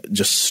jutting up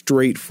just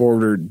straight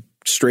forward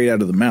straight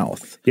out of the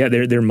mouth. Yeah,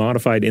 they're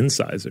modified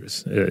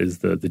incisors is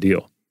the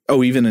deal.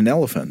 Oh, even in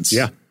elephants?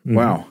 Yeah. Mm-hmm.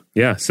 Wow.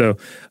 Yeah. So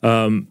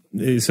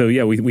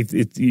yeah,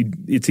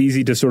 it's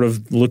easy to sort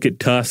of look at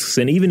tusks,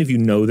 and even if you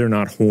know they're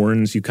not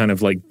horns, you kind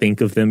of like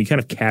think of them, you kind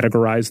of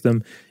categorize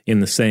them in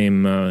the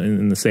same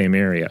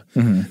area.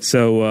 Mm-hmm.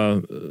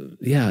 So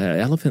yeah,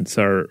 elephants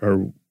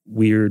are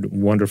weird,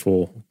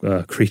 wonderful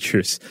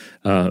creatures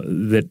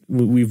that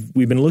we've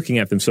been looking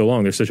at them so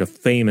long. They're such a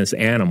famous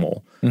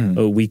animal.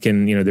 Mm-hmm. We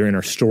can, they're in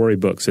our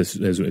storybooks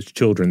as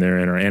children. They're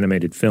in our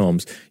animated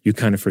films. You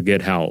kind of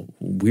forget how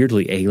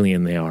weirdly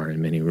alien they are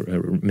in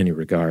many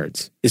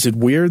regards. Is it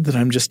weird that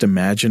I'm just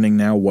imagining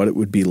now what it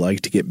would be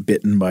like to get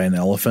bitten by an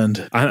elephant?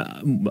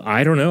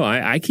 I don't know.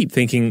 I keep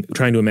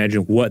trying to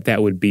imagine what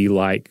that would be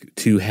like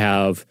to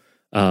have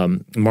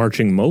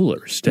marching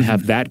molars, to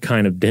have that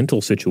kind of dental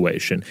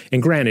situation.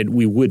 And granted,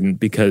 we wouldn't,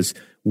 because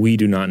we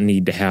do not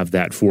need to have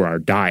that for our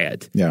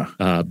diet. Yeah.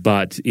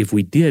 But if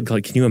we did,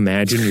 like, can you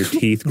imagine your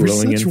teeth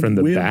growing in from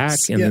the back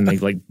and then they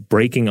like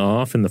breaking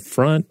off in the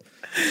front?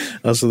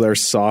 Also, they're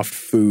soft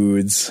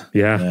foods.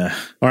 Yeah.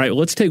 All right, well,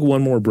 let's take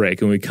one more break.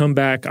 And when we come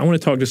back, I want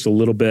to talk just a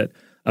little bit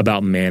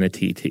about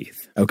manatee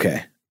teeth.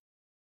 Okay.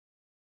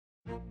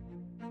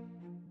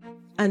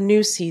 A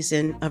new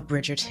season of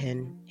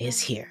Bridgerton is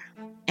here.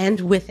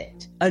 And with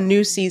it, a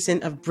new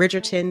season of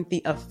Bridgerton,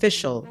 the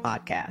official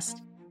podcast.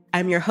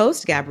 I'm your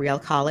host, Gabrielle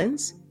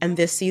Collins, and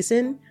this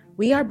season,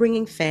 we are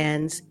bringing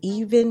fans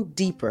even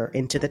deeper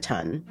into the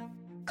ton.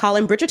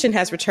 Colin Bridgerton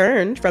has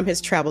returned from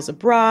his travels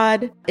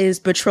abroad. Is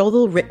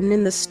betrothal written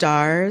in the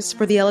stars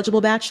for the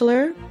eligible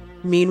bachelor?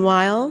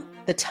 Meanwhile,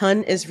 the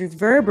ton is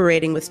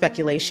reverberating with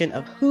speculation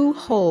of who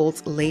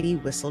holds Lady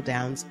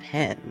Whistledown's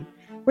pen.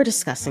 We're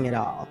discussing it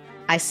all.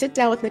 I sit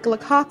down with Nicola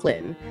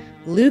Coughlan,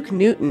 Luke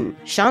Newton,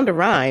 Shonda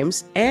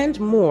Rhimes, and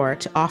more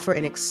to offer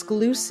an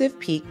exclusive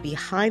peek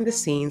behind the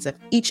scenes of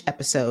each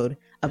episode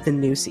of the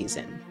new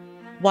season.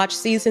 Watch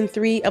season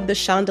 3 of the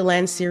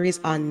Shondaland series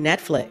on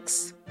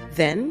Netflix.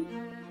 Then,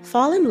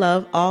 fall in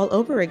love all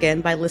over again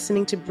by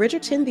listening to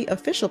Bridgerton, the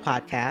official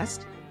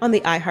podcast, on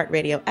the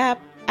iHeartRadio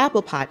app,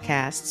 Apple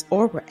Podcasts,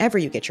 or wherever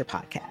you get your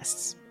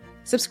podcasts.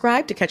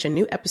 Subscribe to catch a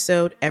new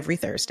episode every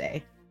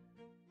Thursday.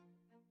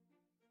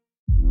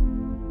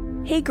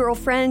 Hey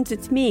girlfriends,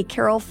 it's me,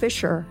 Carol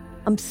Fisher.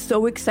 I'm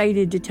so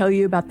excited to tell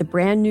you about the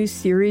brand new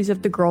series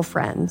of The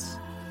Girlfriends.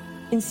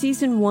 In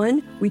season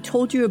 1, we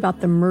told you about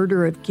the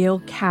murder of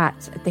Gail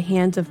Katz at the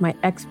hands of my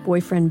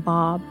ex-boyfriend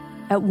Bob.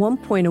 At one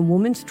point, a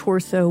woman's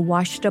torso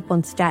washed up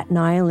on Staten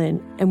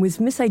Island and was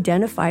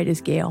misidentified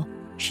as Gail.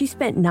 She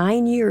spent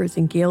 9 years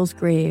in Gail's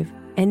grave,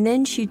 and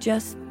then she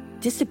just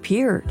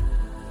disappeared.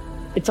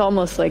 It's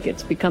almost like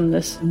it's become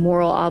this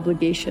moral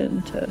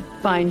obligation to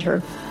find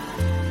her.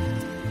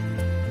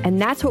 And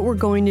that's what we're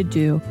going to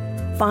do.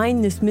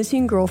 Find this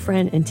missing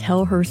girlfriend and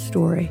tell her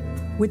story.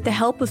 With the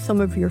help of some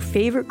of your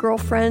favorite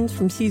girlfriends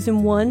from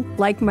season 1,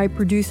 like my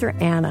producer,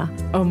 Anna.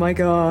 Oh my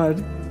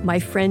God. My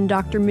friend,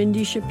 Dr.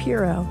 Mindy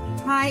Shapiro.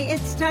 Hi,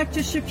 it's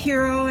Dr.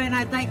 Shapiro, and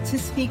I'd like to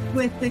speak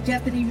with the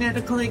Deputy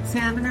Medical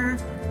Examiner.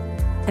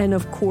 And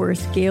of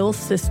course, Gail's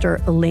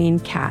sister, Elaine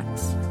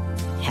Katz.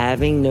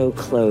 Having no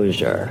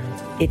closure,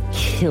 it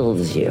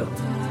kills you.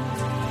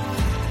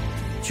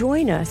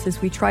 Join us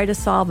as we try to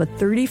solve a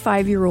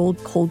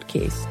 35-year-old cold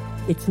case.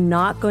 It's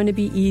not going to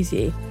be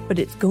easy, but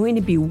it's going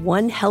to be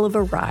one hell of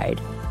a ride.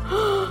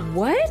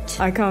 What?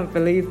 I can't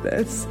believe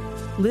this.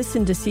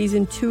 Listen to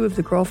season 2 of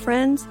The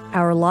Girlfriends,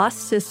 Our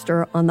Lost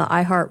Sister on the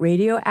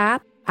iHeartRadio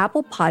app,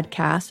 Apple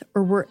Podcasts,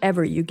 or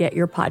wherever you get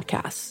your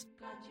podcasts.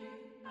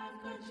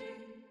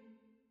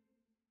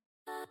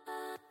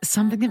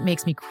 Something that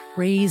makes me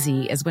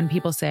crazy is when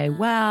people say,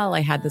 well,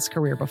 I had this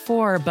career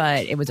before,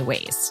 but it was a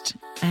waste.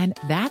 And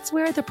that's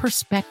where the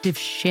perspective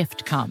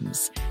shift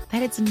comes,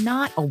 that it's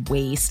not a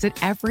waste,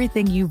 that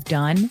everything you've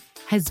done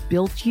has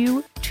built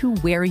you to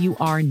where you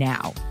are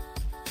now.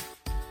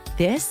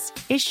 This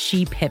is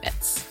She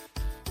Pivots,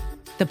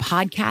 the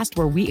podcast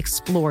where we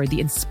explore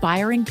the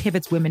inspiring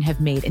pivots women have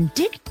made and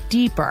dig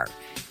deeper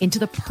into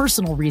the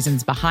personal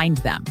reasons behind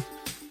them.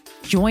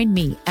 Join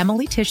me,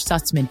 Emily Tish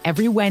Sussman,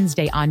 every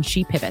Wednesday on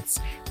She Pivots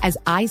as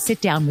I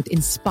sit down with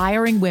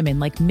inspiring women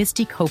like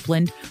Misty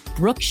Copeland,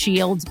 Brooke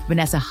Shields,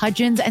 Vanessa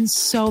Hudgens, and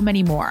so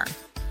many more.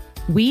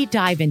 We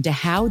dive into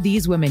how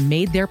these women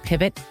made their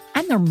pivot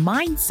and their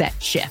mindset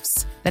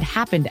shifts that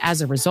happened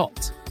as a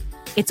result.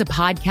 It's a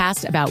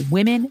podcast about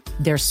women,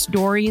 their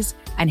stories,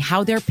 and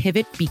how their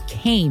pivot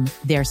became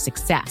their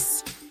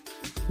success.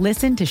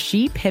 Listen to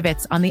She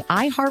Pivots on the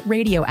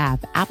iHeartRadio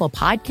app, Apple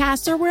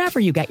Podcasts, or wherever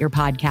you get your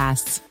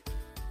podcasts.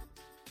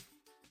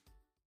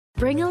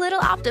 Bring a little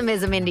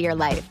optimism into your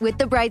life with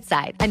The Bright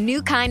Side, a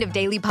new kind of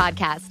daily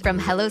podcast from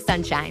Hello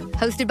Sunshine,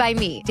 hosted by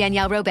me,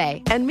 Danielle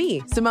Robay. And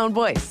me, Simone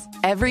Boyce.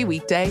 Every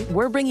weekday,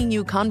 we're bringing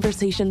you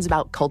conversations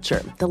about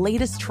culture, the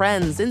latest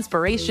trends,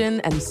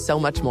 inspiration, and so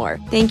much more.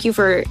 Thank you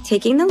for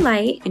taking the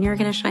light, and you're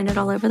going to shine it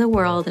all over the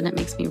world, and it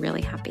makes me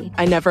really happy.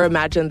 I never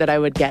imagined that I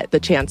would get the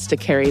chance to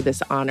carry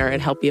this honor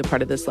and help be a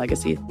part of this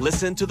legacy.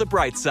 Listen to The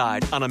Bright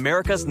Side on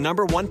America's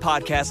 #1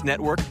 podcast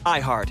network,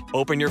 iHeart.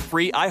 Open your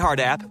free iHeart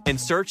app and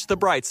search The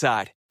Bright Side.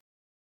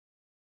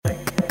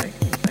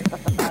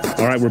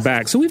 All right, we're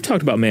back. So we've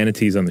talked about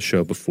manatees on the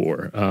show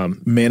before.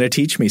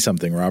 Teach me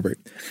something, Robert.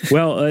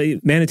 Well,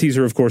 manatees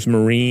are, of course,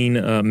 marine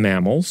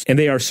mammals, and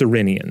they are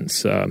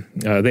sirenians.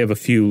 They have a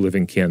few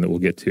living kin that we'll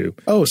get to.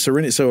 Oh,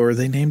 sirenians. So are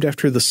they named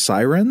after the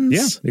sirens?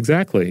 Yeah,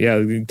 exactly.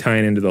 Yeah,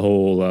 tying into the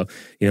whole,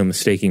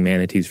 mistaking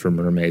manatees for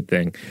mermaid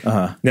thing.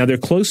 Uh-huh. Now, their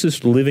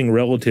closest living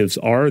relatives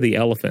are the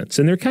elephants,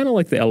 and they're kind of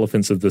like the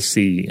elephants of the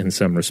sea in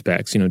some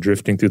respects,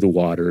 drifting through the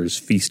waters,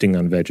 feasting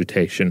on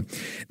vegetation.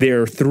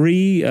 There are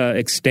 3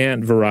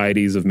 extant varieties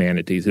of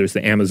manatees. There's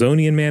the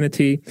Amazonian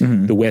manatee,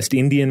 the West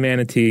Indian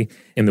manatee,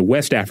 and the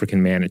West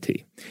African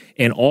manatee.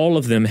 And all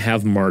of them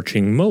have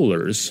marching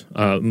molars,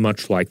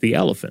 much like the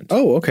elephant.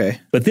 Oh, okay.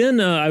 But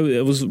then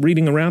I was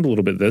reading around a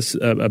little bit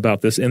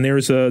about this, and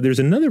there's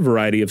another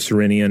variety of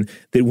sirenian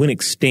that went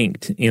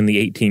extinct in the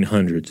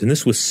 1800s, and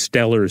this was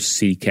Steller's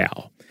sea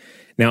cow.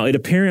 Now, it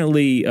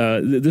apparently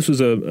this was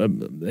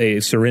a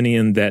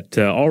sirenian that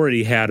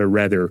already had a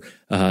rather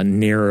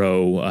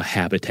narrow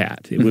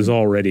habitat. It was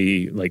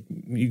already, like,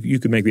 you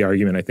could make the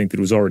argument, I think, that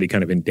it was already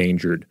kind of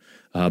endangered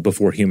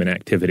before human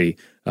activity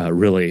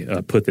really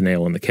put the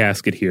nail in the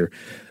casket here.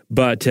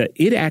 But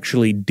it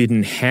actually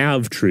didn't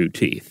have true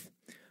teeth.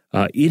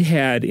 It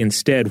had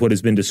instead what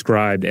has been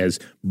described as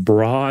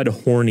broad,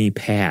 horny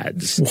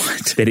pads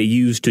that it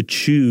used to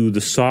chew the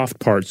soft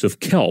parts of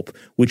kelp,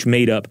 which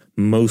made up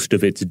most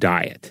of its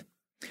diet.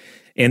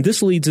 And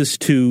this leads us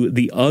to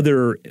the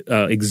other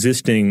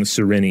existing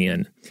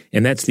sirenian,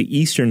 and that's the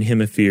Eastern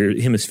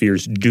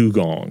Hemisphere's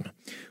dugong,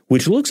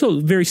 which looks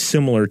very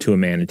similar to a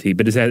manatee,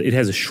 but it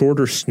has a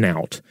shorter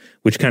snout,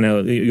 which kind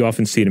of, you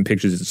often see it in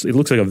pictures. It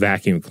looks like a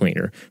vacuum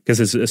cleaner because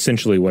it's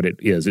essentially what it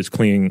is. It's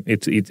cleaning,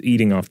 it's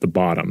eating off the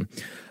bottom.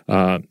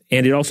 And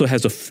it also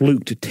has a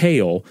fluked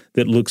tail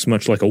that looks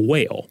much like a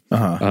whale.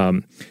 Uh-huh.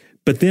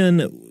 But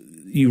then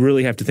you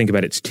really have to think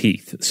about its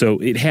teeth. So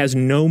it has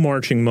no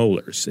marching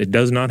molars. It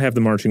does not have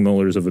the marching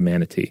molars of a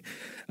manatee.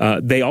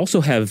 They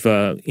also have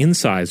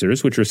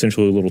incisors, which are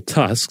essentially little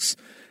tusks,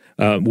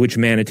 which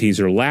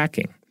manatees are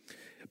lacking.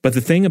 But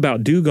the thing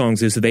about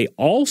dugongs is that they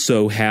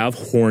also have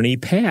horny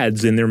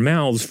pads in their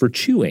mouths for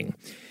chewing,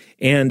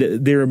 and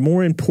they're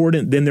more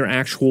important than their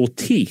actual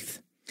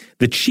teeth.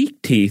 The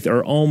cheek teeth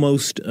are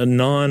almost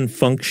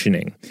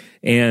non-functioning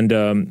and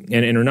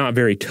are not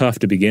very tough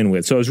to begin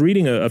with. So I was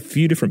reading a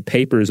few different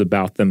papers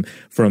about them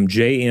from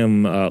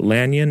J.M.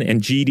 Lanyon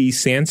and G.D.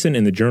 Sanson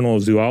in the Journal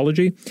of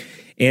Zoology.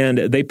 And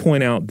they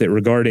point out that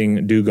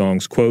regarding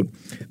dugongs, quote,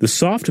 the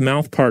soft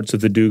mouth parts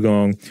of the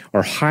dugong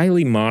are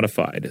highly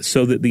modified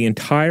so that the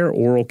entire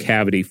oral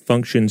cavity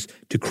functions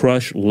to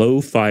crush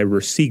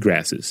low-fiber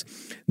seagrasses.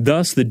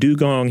 Thus, the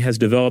dugong has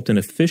developed an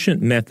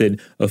efficient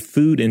method of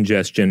food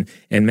ingestion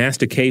and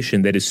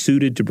mastication that is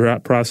suited to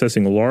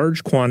processing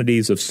large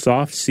quantities of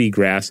soft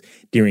seagrass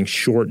during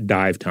short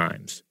dive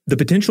times. The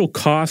potential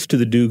cost to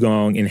the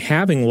dugong in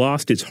having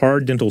lost its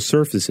hard dental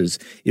surfaces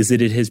is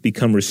that it has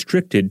become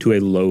restricted to a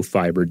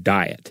low-fiber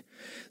diet.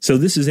 So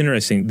this is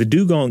interesting. The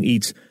dugong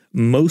eats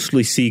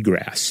mostly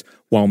seagrass,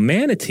 while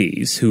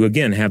manatees, who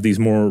again have these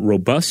more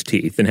robust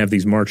teeth and have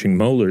these marching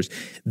molars,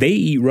 they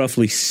eat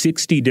roughly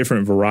 60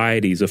 different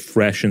varieties of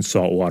fresh and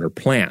saltwater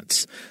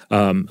plants.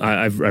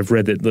 I've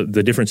read that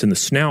the difference in the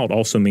snout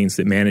also means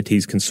that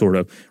manatees can sort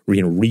of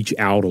reach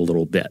out a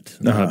little bit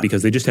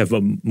because they just have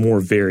a more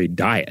varied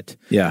diet.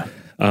 Yeah.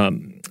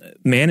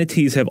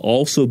 Manatees have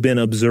also been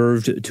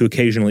observed to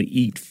occasionally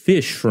eat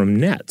fish from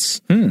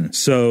nets.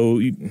 So,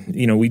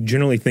 we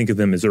generally think of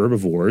them as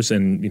herbivores,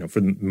 and,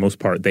 for the most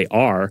part, they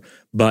are.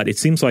 But it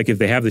seems like if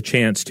they have the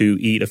chance to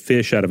eat a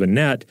fish out of a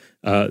net,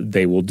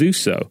 they will do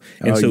so.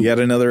 And so, yet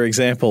another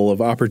example of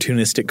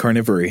opportunistic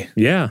carnivory.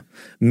 Yeah.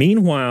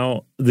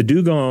 Meanwhile, the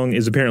dugong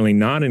is apparently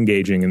not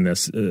engaging in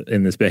this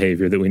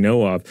behavior that we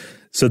know of.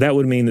 So that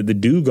would mean that the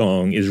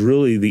dugong is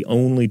really the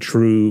only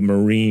true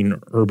marine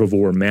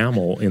herbivore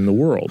mammal in the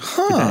world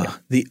today.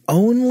 The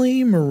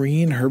only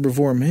marine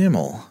herbivore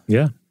mammal.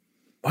 Yeah.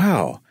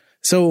 Wow.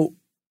 So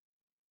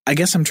I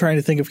guess I'm trying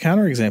to think of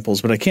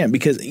counterexamples, but I can't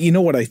because you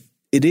know what I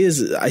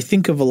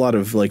think of a lot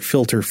of like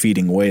filter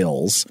feeding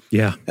whales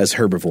as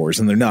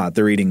herbivores, and they're not.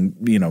 They're eating,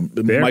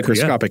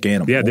 microscopic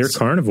animals. Yeah, they're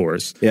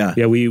carnivores. Yeah.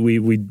 Yeah,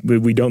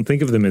 we don't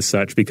think of them as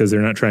such because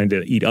they're not trying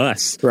to eat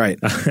us. Right.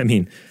 I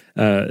mean,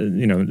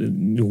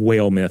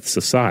 whale myths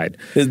aside.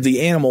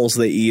 The animals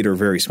they eat are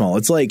very small.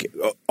 It's like,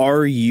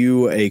 are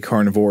you a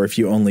carnivore if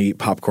you only eat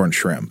popcorn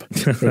shrimp?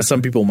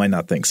 Some people might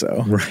not think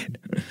so. Right.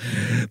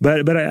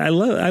 But I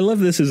love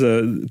this as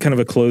a kind of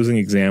a closing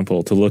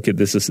example to look at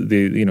this as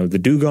the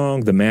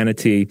dugong, the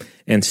manatee,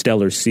 and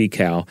Steller sea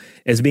cow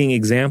as being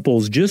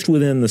examples just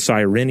within the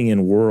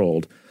Sirenian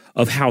world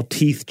of how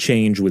teeth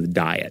change with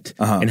diet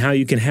and how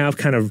you can have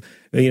kind of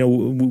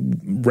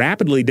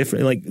rapidly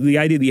different, like the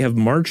idea that you have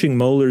marching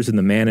molars in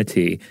the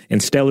manatee and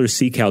Steller's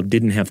sea cow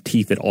didn't have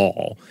teeth at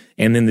all.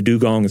 And then the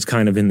dugong is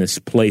kind of in this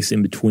place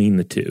in between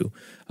the two.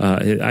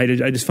 I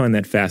just find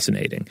that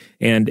fascinating.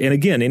 And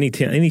again,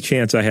 any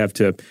chance I have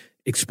to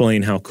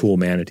explain how cool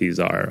manatees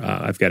are,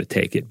 I've got to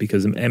take it,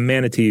 because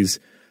manatees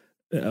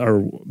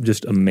are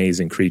just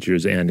amazing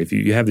creatures. And if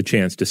you have the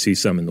chance to see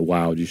some in the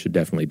wild, you should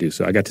definitely do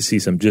so. I got to see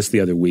some just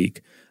the other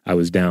week. I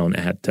was down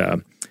at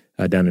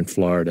down in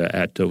Florida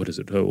at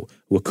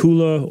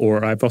Wakulla,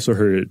 or I've also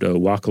heard at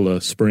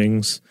Wakulla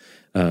Springs.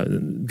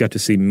 Got to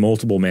see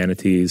multiple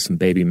manatees, some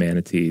baby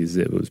manatees.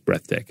 It was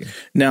breathtaking.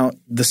 Now,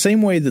 the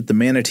same way that the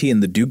manatee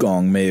and the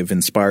dugong may have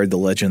inspired the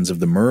legends of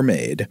the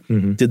mermaid,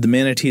 did the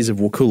manatees of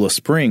Wakulla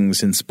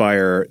Springs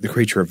inspire the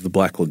creature of the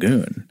Black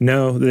Lagoon?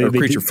 No.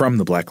 From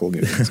the Black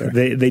Lagoon.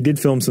 Sorry. They did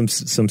film some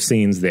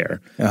scenes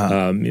there.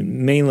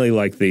 Mainly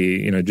like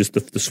just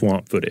the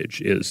swamp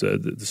footage is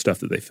the stuff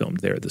that they filmed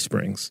there at the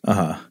springs.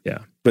 Yeah.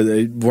 But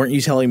weren't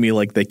you telling me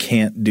like they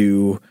can't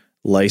do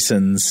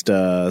licensed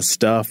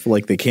stuff,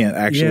 like they can't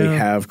actually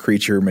have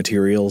creature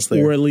materials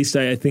there? Or at least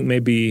I think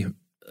maybe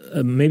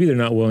they're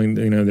not willing,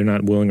 they're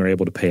not willing or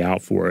able to pay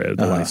out for it,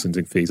 the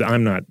licensing fees.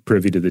 I'm not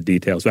privy to the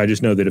details. But I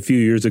just know that a few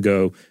years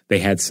ago they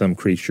had some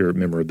creature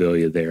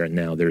memorabilia there, and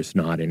now there's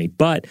not any.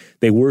 But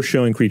they were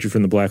showing Creature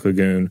from the Black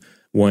Lagoon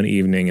one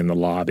evening in the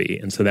lobby,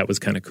 and so that was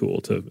kind of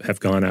cool to have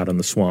gone out on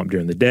the swamp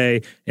during the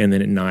day, and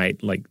then at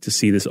night, like to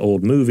see this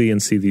old movie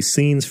and see these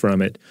scenes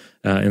from it.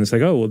 And it's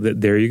like, oh, well,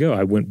 there you go.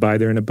 I went by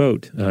there in a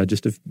boat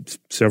just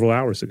several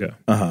hours ago.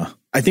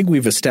 I think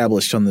we've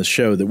established on this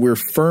show that we're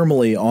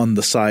firmly on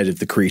the side of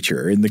the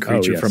creature in the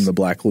Creature from the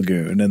Black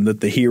Lagoon, and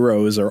that the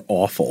heroes are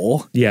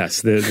awful.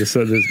 Yes,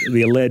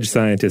 the alleged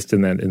scientists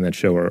in that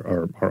show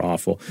are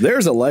awful.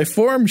 There's a life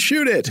form,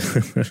 shoot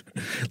it.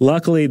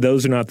 Luckily,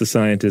 those are not the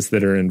scientists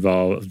that are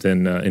involved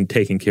in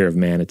taking care of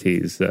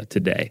manatees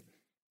today.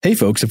 Hey,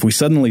 folks, if we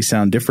suddenly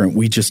sound different,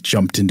 we just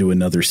jumped into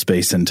another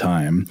space and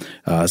time.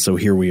 So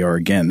here we are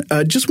again.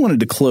 Just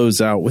wanted to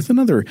close out with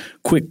another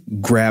quick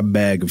grab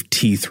bag of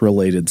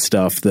teeth-related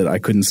stuff that I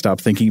couldn't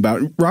stop thinking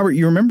about. Robert,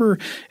 you remember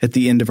at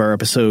the end of our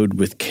episode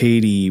with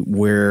Katie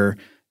where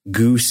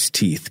goose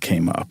teeth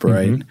came up,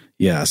 right?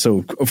 Yeah.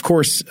 So, of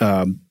course,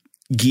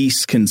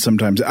 geese can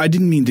sometimes – I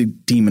didn't mean to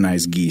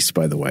demonize geese,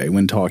 by the way,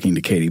 when talking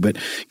to Katie, but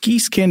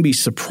geese can be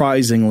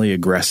surprisingly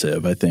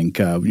aggressive, I think.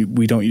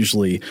 We don't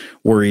usually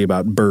worry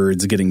about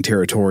birds getting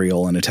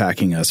territorial and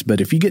attacking us,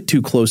 but if you get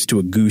too close to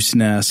a goose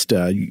nest,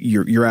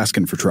 you're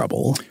asking for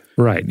trouble.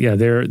 Right. Yeah,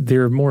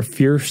 they're more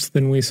fierce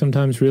than we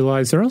sometimes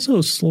realize. They're also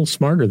a little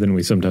smarter than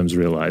we sometimes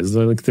realize.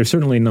 There's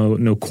certainly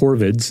no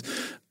corvids,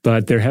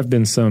 but there have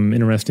been some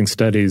interesting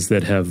studies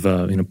that have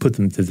put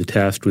them to the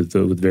test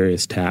with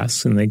various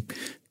tasks, and they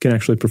can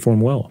actually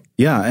perform well.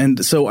 Yeah,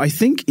 and so I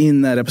think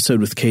in that episode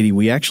with Katie,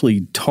 we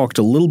actually talked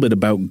a little bit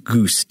about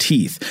goose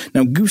teeth.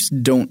 Now, goose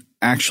don't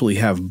actually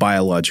have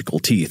biological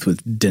teeth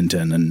with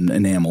dentin and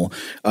enamel,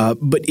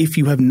 but if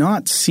you have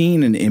not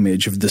seen an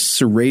image of the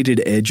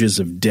serrated edges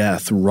of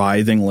death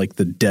writhing like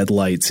the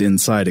deadlights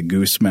inside a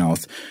goose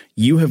mouth,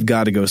 you have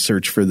got to go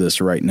search for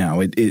this right now.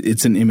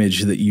 It's an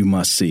image that you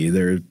must see.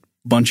 There are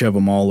bunch of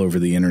them all over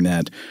the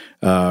internet.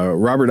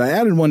 Robert, I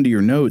added one to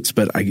your notes,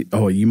 but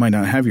you might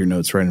not have your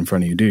notes right in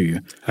front of you, do you?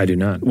 I do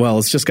not. Well,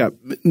 it's just got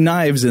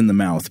knives in the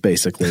mouth,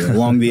 basically,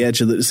 along the edge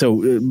of the –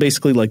 so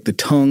basically like the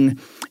tongue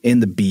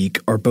and the beak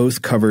are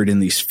both covered in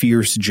these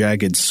fierce,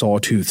 jagged,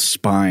 sawtooth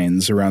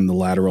spines around the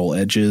lateral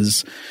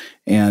edges.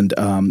 And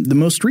the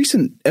most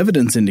recent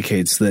evidence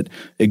indicates that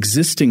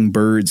existing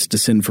birds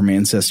descend from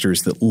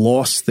ancestors that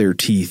lost their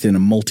teeth in a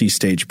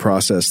multi-stage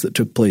process that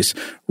took place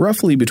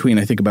roughly between,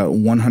 I think, about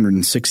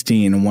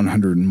 116 and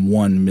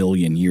 101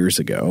 million years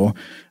ago.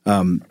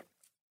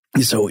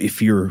 So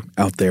if you're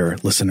out there,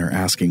 listener,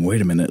 asking, wait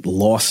a minute,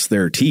 lost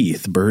their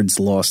teeth, birds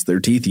lost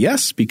their teeth?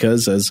 Yes,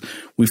 because as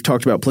we've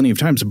talked about plenty of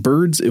times,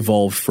 birds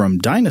evolved from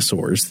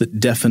dinosaurs that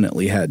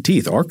definitely had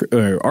teeth.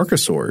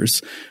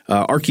 Archosaurs,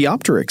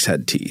 Archaeopteryx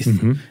had teeth.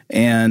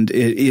 And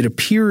it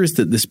appears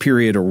that this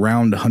period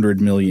around 100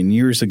 million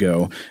years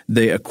ago,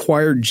 they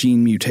acquired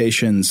gene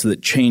mutations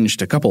that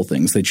changed a couple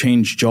things. They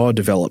changed jaw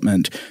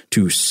development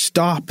to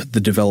stop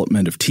the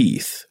development of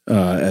teeth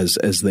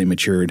as they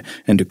matured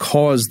and to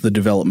cause the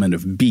development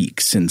of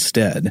beaks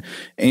instead.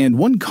 And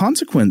one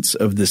consequence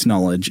of this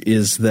knowledge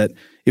is that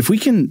if we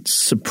can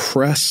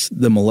suppress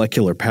the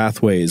molecular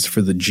pathways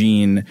for the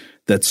gene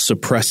that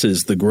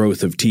suppresses the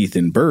growth of teeth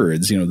in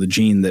birds, the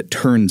gene that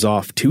turns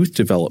off tooth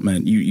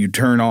development, you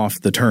turn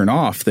off the turn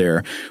off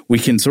there, we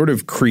can sort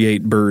of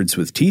create birds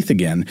with teeth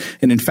again.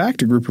 And in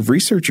fact, a group of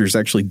researchers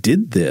actually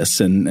did this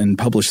and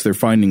published their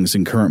findings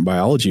in Current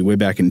Biology way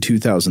back in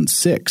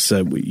 2006.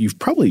 You've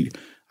probably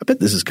I bet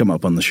this has come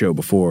up on the show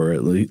before,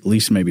 at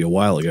least maybe a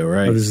while ago,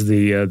 right? Oh, this is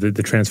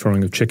the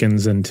transforming of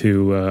chickens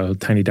into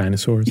tiny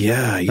dinosaurs?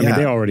 Yeah. I mean,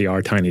 they already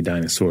are tiny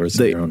dinosaurs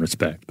in their own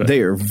respect. But.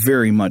 They are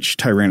very much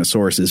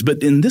Tyrannosauruses.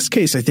 But in this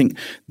case, I think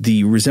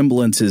the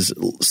resemblance is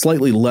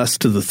slightly less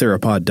to the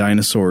theropod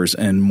dinosaurs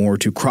and more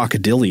to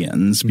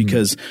crocodilians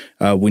because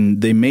when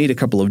they made a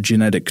couple of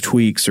genetic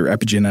tweaks or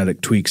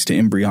epigenetic tweaks to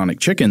embryonic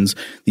chickens,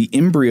 the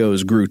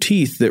embryos grew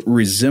teeth that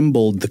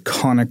resembled the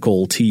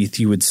conical teeth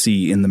you would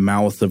see in the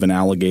mouth of an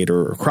alligator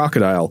or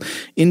crocodile,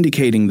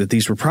 indicating that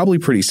these were probably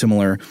pretty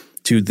similar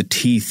to the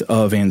teeth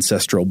of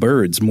ancestral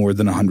birds more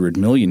than 100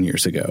 million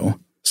years ago.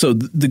 So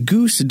the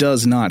goose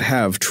does not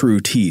have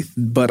true teeth,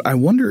 but I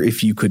wonder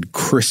if you could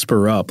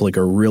CRISPR up like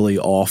a really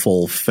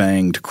awful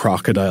fanged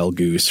crocodile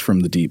goose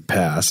from the deep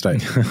past.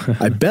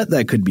 I bet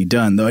that could be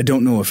done, though I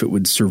don't know if it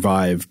would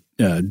survive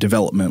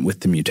development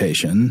with the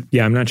mutation.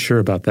 Yeah, I'm not sure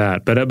about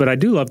that. But I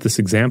do love this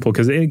example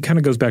because it kind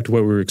of goes back to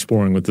what we were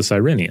exploring with the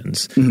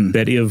Sirenians,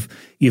 that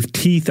if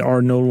teeth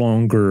are no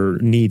longer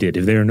needed,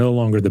 if they are no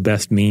longer the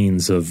best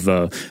means of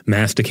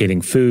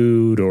masticating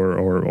food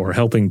or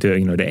helping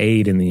to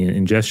aid in the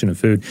ingestion of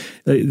food,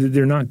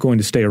 they're not going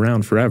to stay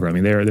around forever. I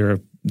mean,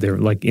 they're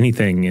like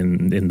anything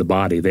in the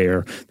body.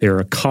 They're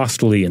a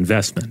costly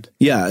investment.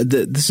 Yeah,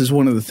 this is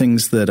one of the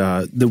things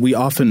that we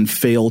often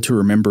fail to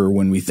remember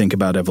when we think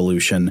about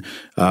evolution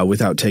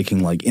without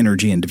taking like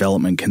energy and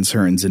development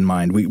concerns in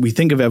mind. We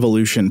think of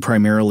evolution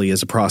primarily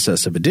as a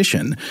process of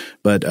addition,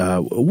 but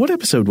what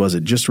episode was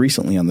it just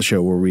recently on the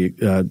show where we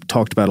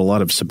talked about a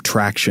lot of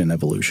subtraction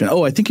evolution?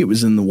 Oh, I think it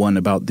was in the one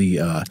about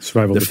the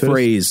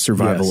phrase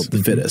survival of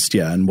the fittest,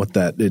 and what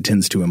that it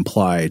tends to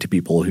imply to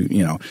people who,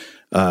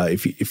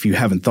 if you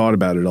haven't thought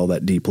about it all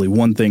that deeply.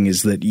 One thing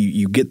is that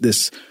you get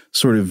this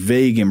sort of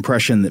vague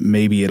impression that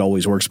maybe it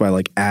always works by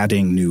like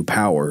adding new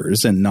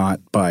powers and not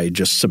by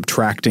just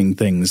subtracting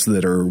things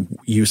that are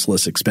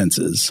useless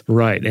expenses.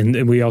 Right.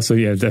 And we also,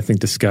 I think,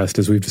 discussed,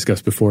 as we've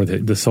discussed before,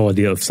 this whole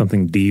idea of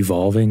something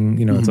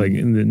devolving. It's like,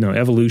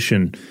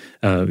 evolution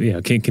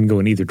can go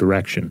in either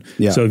direction.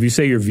 Yeah. So if you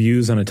say your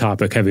views on a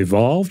topic have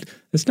evolved,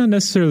 it's not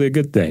necessarily a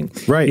good thing.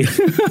 Right.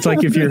 It's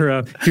like if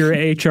your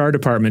HR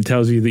department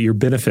tells you that your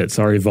benefits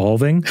are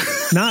evolving,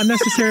 not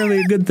necessarily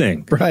a good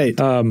thing. Right.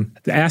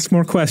 Ask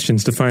more questions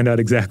to find out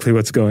exactly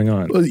what's going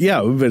on. Well,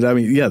 yeah, but I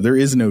mean, there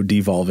is no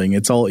devolving.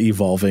 It's all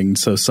evolving.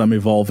 So some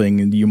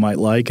evolving you might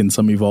like and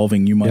some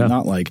evolving you might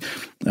not like.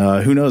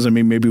 Who knows? I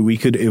mean, maybe we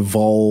could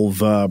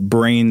evolve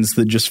brains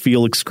that just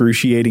feel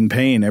excruciating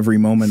pain every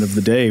moment of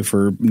the day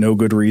for no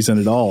good reason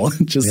at all.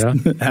 It just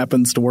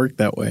happens to work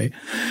that way.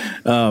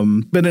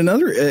 But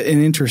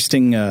an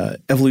interesting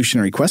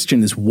evolutionary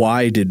question is,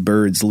 why did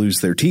birds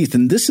lose their teeth?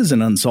 And this is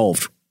an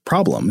unsolved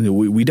problem.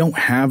 We don't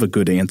have a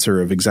good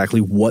answer of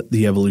exactly what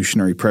the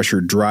evolutionary pressure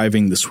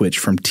driving the switch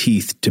from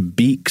teeth to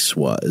beaks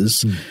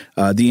was.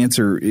 The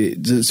answer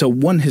 – so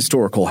one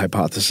historical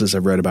hypothesis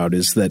I've read about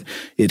is that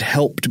it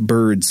helped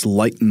birds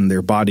lighten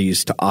their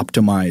bodies to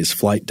optimize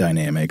flight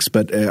dynamics.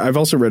 But I've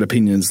also read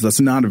opinions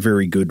that's not a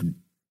very good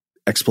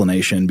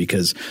explanation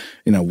because,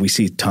 we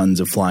see tons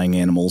of flying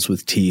animals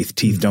with teeth.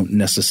 Teeth don't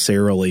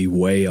necessarily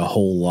weigh a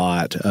whole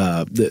lot.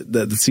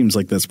 That seems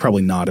like that's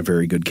probably not a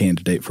very good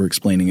candidate for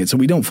explaining it. So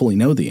we don't fully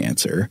know the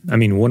answer. I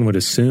mean, one would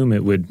assume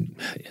it would,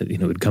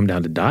 come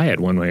down to diet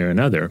one way or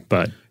another,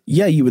 but.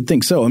 Yeah, you would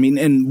think so. I mean,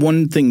 and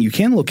one thing you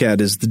can look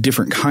at is the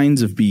different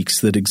kinds of beaks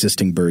that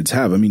existing birds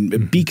have. I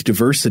mean, beak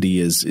diversity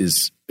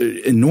is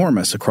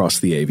enormous across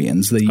the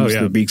avians. They use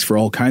their beaks for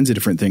all kinds of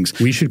different things.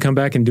 We should come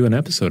back and do an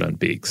episode on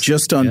beaks.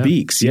 Just on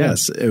beaks,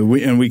 yes.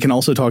 And we can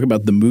also talk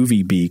about the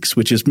movie Beaks,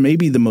 which is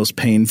maybe the most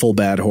painful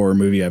bad horror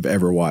movie I've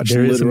ever watched.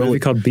 There is a movie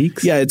called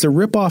Beaks? Yeah, it's a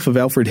ripoff of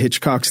Alfred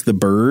Hitchcock's The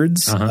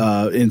Birds.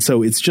 And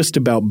so it's just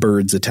about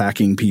birds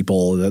attacking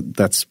people.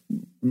 That's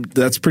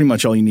pretty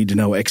much all you need to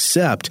know,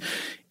 except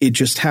it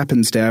just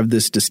happens to have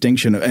this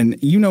distinction. And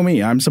you know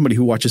me, I'm somebody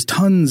who watches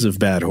tons of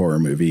bad horror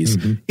movies.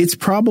 It's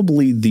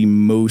probably the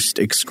most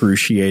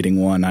excruciating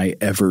one I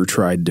ever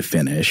tried to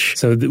finish.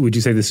 So would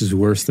you say this is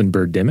worse than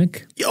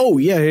Birdemic? Oh,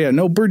 yeah.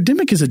 No,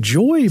 Birdemic is a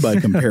joy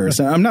by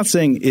comparison. I'm not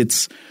saying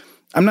it's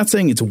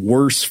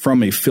worse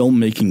from a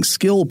filmmaking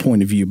skill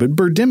point of view, but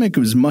Birdemic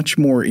was much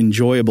more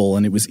enjoyable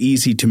and it was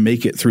easy to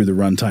make it through the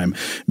runtime.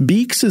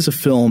 Beaks is a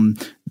film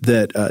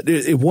that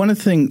one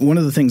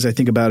of the things I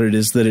think about it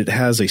is that it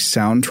has a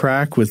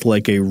soundtrack with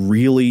like a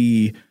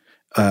really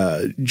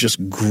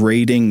just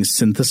grating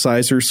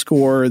synthesizer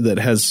score that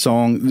has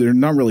they're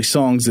not really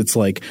songs. It's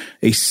like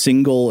a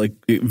single,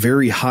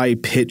 very high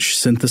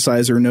pitched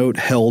synthesizer note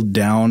held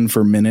down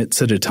for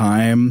minutes at a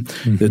time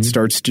that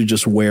starts to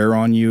just wear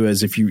on you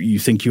as if you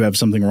think you have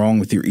something wrong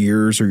with your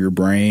ears or your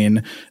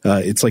brain.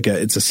 It's a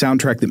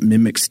soundtrack that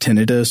mimics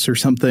tinnitus or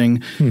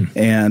something.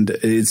 And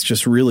it's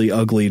just really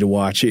ugly to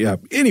watch. Yeah.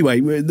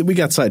 Anyway, we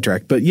got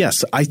sidetracked, but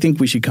yes, I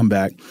think we should come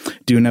back,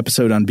 do an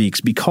episode on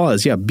beaks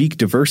because beak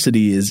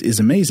diversity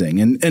is amazing.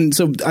 And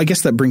so I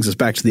guess that brings us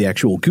back to the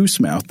actual goose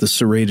mouth, the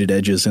serrated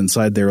edges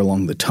inside there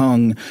along the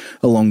tongue,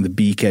 along the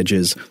beak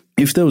edges.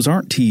 If those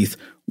aren't teeth,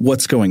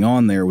 what's going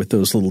on there with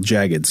those little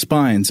jagged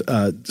spines.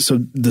 So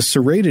the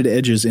serrated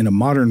edges in a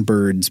modern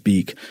bird's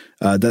beak,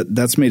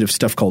 that's made of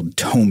stuff called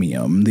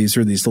tomium. These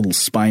are these little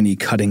spiny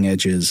cutting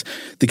edges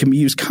that can be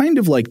used kind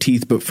of like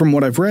teeth, but from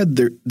what I've read,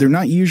 they're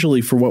not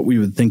usually for what we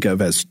would think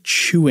of as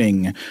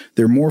chewing.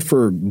 They're more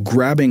for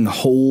grabbing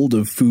hold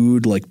of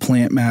food like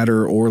plant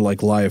matter or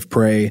like live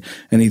prey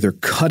and either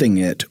cutting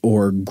it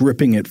or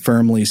gripping it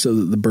firmly so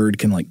that the bird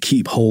can like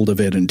keep hold of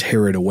it and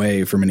tear it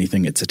away from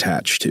anything it's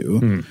attached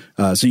to.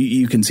 So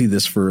you can see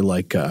this for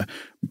like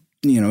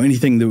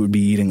anything that would be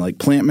eating like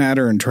plant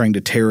matter and trying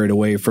to tear it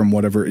away from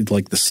whatever,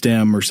 like the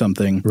stem or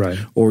something. Right.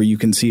 Or you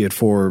can see it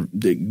for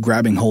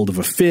grabbing hold of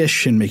a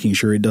fish and making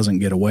sure it doesn't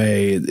get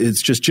away.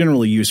 It's just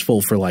generally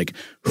useful for like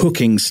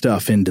hooking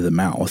stuff into the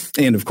mouth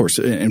and, of course,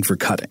 and for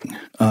cutting.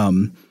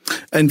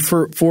 And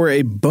for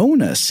a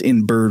bonus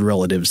in bird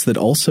relatives that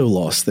also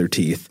lost their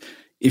teeth,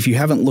 if you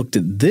haven't looked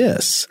at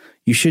this,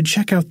 you should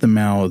check out the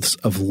mouths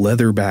of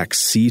leatherback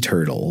sea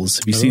turtles.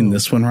 Have you seen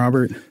this one,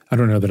 Robert? I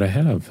don't know that I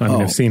have. I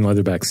mean, I've seen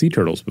leatherback sea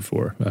turtles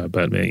before,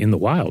 but in the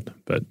wild.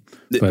 But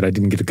I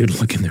didn't get a good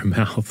look in their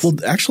mouths. Well,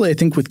 actually, I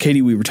think with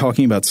Katie, we were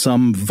talking about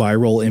some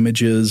viral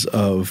images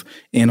of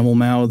animal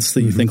mouths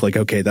that you think like,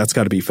 okay, that's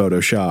got to be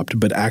photoshopped.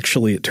 But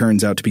actually, it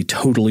turns out to be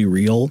totally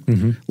real.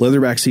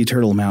 Leatherback sea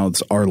turtle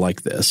mouths are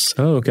like this.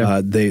 Oh,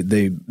 okay.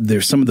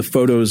 There's some of the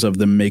photos of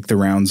them make the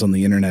rounds on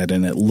the internet,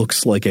 and it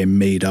looks like a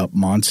made-up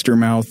monster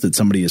mouth that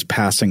somebody is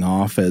passing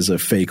off as a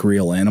fake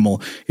real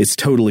animal. It's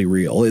totally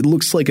real. It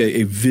looks like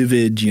a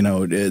vivid,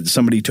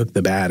 somebody took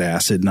the bad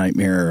acid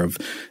nightmare of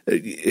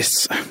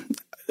it's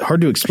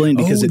hard to explain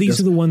because these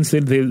are the ones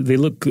that they're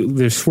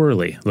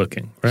swirly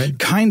looking, right?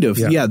 Kind of.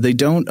 Yeah, they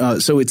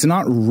don't so it's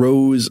not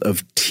rows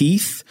of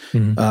teeth.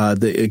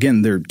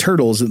 Again, they're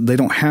turtles. They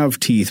don't have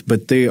teeth,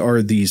 but they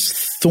are these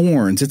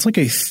thorns. It's like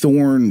a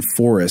thorn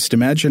forest.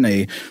 Imagine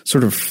a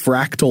sort of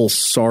fractal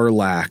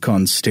sarlacc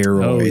on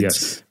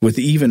steroids with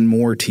even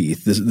more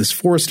teeth. This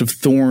forest of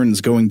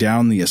thorns going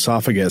down the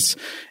esophagus.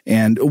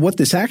 And what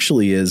this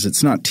actually is,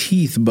 it's not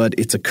teeth, but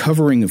it's a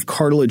covering of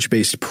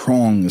cartilage-based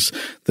prongs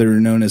that are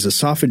known as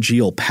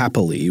esophageal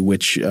papillae,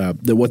 which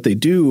what they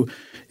do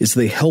is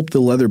they help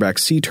the leatherback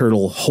sea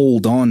turtle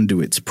hold on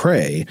to its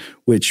prey,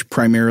 which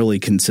primarily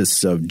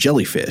consists of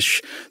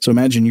jellyfish. So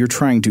imagine you're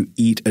trying to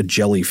eat a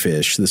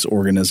jellyfish, this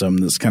organism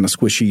that's kind of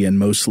squishy and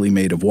mostly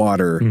made of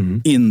water,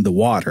 in the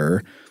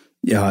water.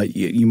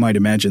 You might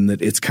imagine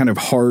that it's kind of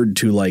hard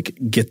to like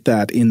get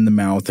that in the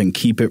mouth and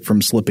keep it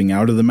from slipping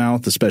out of the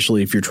mouth,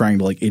 especially if you're trying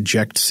to like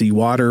eject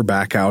seawater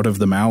back out of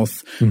the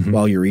mouth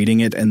while you're eating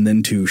it and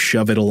then to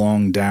shove it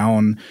along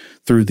down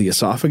through the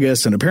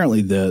esophagus. And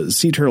apparently the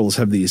sea turtles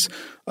have these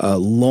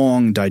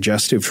long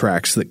digestive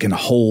tracts that can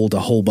hold a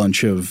whole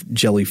bunch of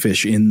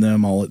jellyfish in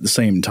them all at the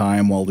same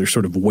time while they're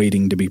sort of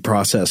waiting to be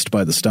processed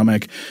by the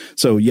stomach.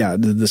 So yeah,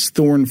 this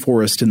thorn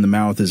forest in the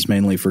mouth is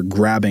mainly for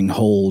grabbing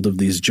hold of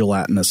these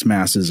gelatinous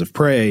masses of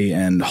prey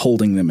and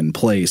holding them in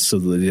place so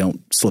that they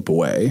don't slip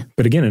away.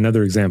 But again,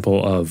 another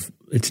example of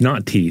it's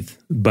not teeth,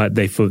 but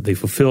they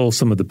fulfill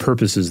some of the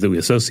purposes that we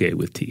associate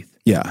with teeth.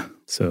 Yeah.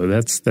 So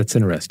that's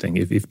interesting.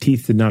 If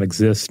teeth did not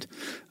exist,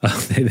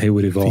 they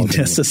would evolve. Be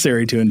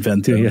necessary to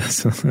invent them.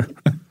 Yes. All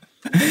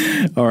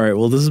right.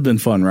 Well, this has been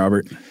fun,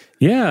 Robert.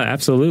 Yeah,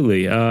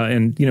 absolutely.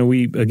 And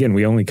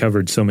we only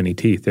covered so many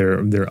teeth.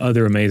 There are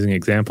other amazing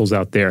examples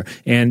out there.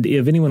 And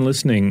if anyone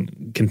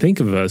listening can think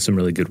of some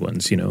really good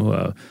ones,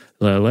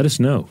 let us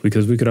know,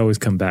 because we could always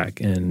come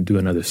back and do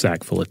another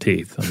sack full of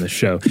teeth on this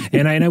show.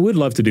 And I would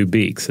love to do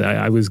beaks.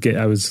 I was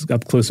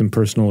up close and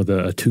personal with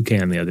a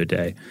toucan the other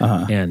day,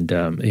 and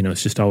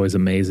it's just always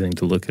amazing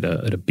to look at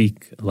a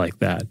beak like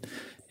that.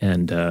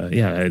 And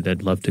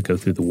I'd love to go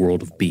through the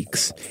world of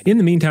beaks. In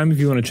the meantime, if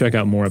you want to check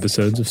out more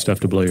episodes of Stuff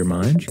to Blow Your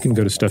Mind, you can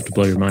go to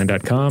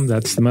stufftoblowyourmind.com.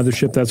 That's the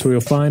mothership. That's where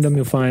you'll find them.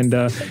 You'll find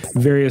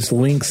various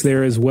links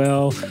there as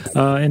well.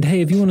 And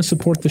hey, if you want to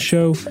support the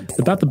show,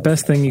 about the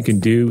best thing you can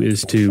do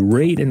is to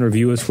rate and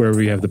review us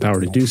wherever you have the power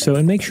to do so,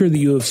 and make sure that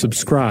you have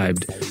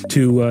subscribed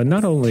to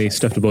not only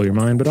Stuff to Blow Your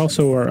Mind, but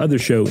also our other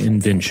show,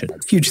 Invention.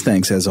 Huge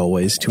thanks, as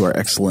always, to our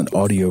excellent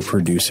audio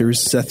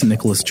producers, Seth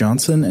Nicholas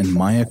Johnson and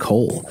Maya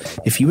Cole.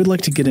 If you would like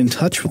to get in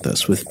touch with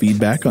us with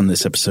feedback on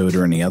this episode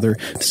or any other,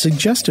 to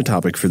suggest a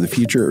topic for the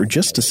future, or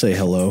just to say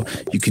hello,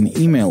 you can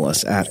email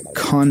us at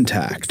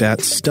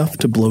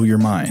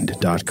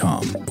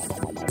contact@stufftoblowyourmind.com.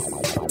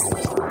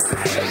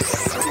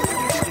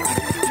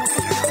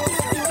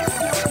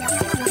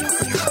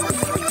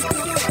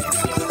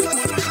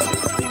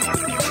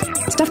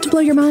 Stuff to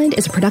Blow Your Mind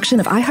is a production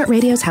of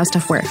iHeartRadio's How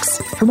Stuff Works.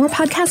 For more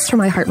podcasts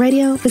from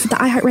iHeartRadio, visit the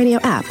iHeartRadio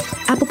app,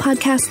 Apple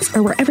Podcasts,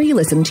 or wherever you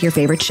listen to your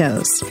favorite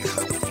shows.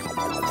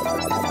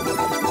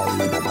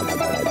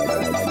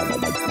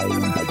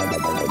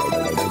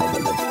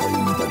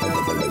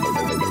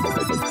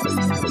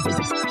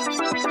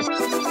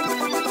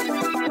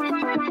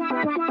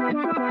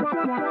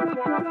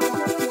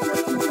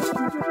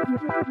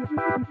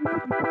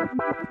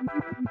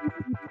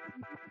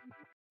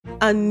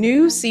 A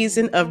new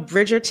season of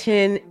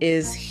Bridgerton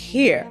is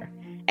here.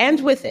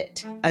 And with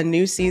it, a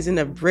new season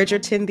of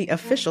Bridgerton, the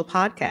official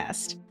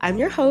podcast. I'm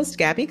your host,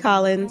 Gabby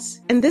Collins,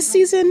 and this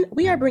season,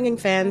 we are bringing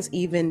fans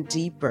even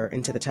deeper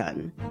into the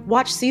ton.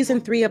 Watch season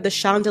 3 of the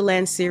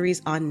Shondaland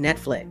series on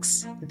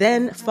Netflix.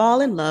 Then fall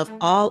in love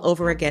all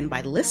over again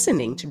by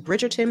listening to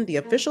Bridgerton, the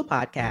official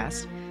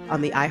podcast,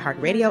 on the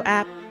iHeartRadio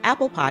app,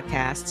 Apple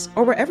Podcasts,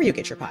 or wherever you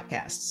get your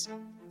podcasts.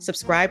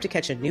 Subscribe to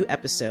catch a new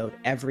episode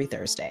every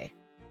Thursday.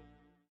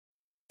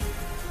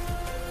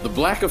 The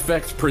Black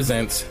Effect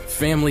presents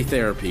Family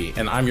Therapy,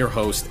 and I'm your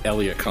host,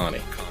 Elliot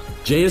Connie.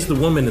 Jay is the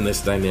woman in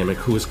this dynamic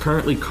who is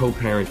currently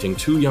co-parenting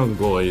 2 young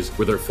boys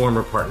with her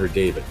former partner,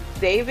 David.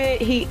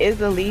 David, he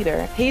is a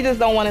leader. He just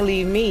don't want to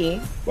leave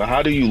me. But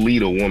how do you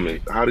lead a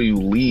woman? How do you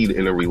lead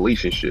in a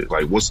relationship?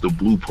 Like, what's the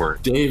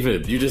blueprint?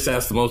 David, you just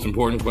asked the most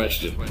important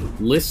question.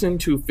 Listen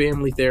to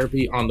Family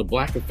Therapy on the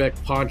Black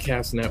Effect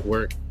Podcast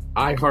Network,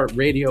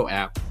 iHeartRadio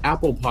app,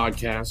 Apple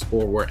Podcasts,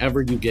 or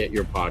wherever you get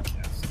your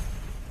podcasts.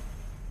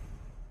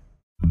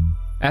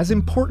 As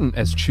important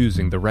as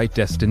choosing the right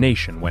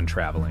destination when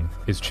traveling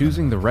is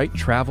choosing the right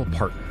travel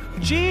partner.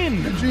 Gene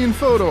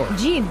Fodor.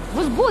 Gene,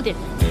 was booted.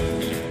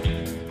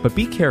 But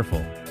be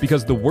careful,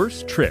 because the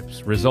worst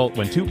trips result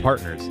when 2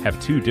 partners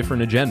have 2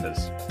 different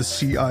agendas. The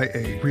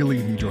CIA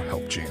really need your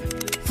help, Gene.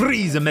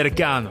 Freeze,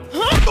 Americano.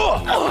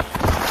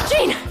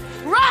 Gene,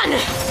 run!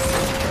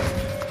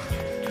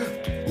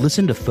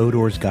 Listen to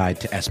Fodor's Guide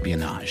to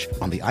Espionage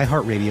on the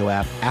iHeartRadio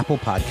app, Apple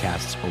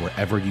Podcasts, or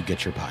wherever you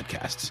get your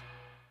podcasts.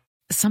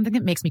 Something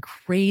that makes me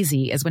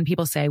crazy is when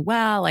people say,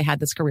 well, I had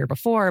this career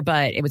before,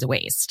 but it was a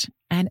waste.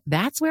 And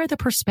that's where the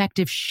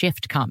perspective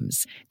shift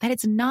comes, that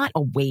it's not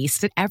a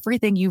waste, that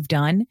everything you've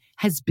done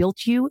has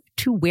built you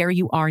to where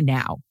you are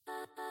now.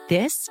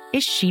 This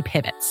is She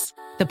Pivots,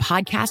 the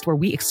podcast where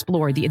we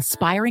explore the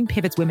inspiring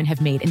pivots women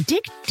have made and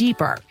dig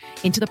deeper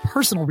into the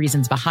personal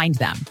reasons behind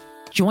them.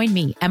 Join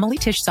me, Emily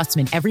Tish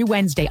Sussman, every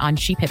Wednesday on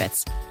She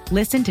Pivots.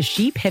 Listen to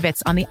She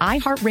Pivots on the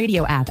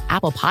iHeartRadio app,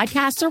 Apple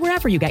Podcasts, or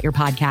wherever you get your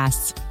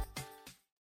podcasts.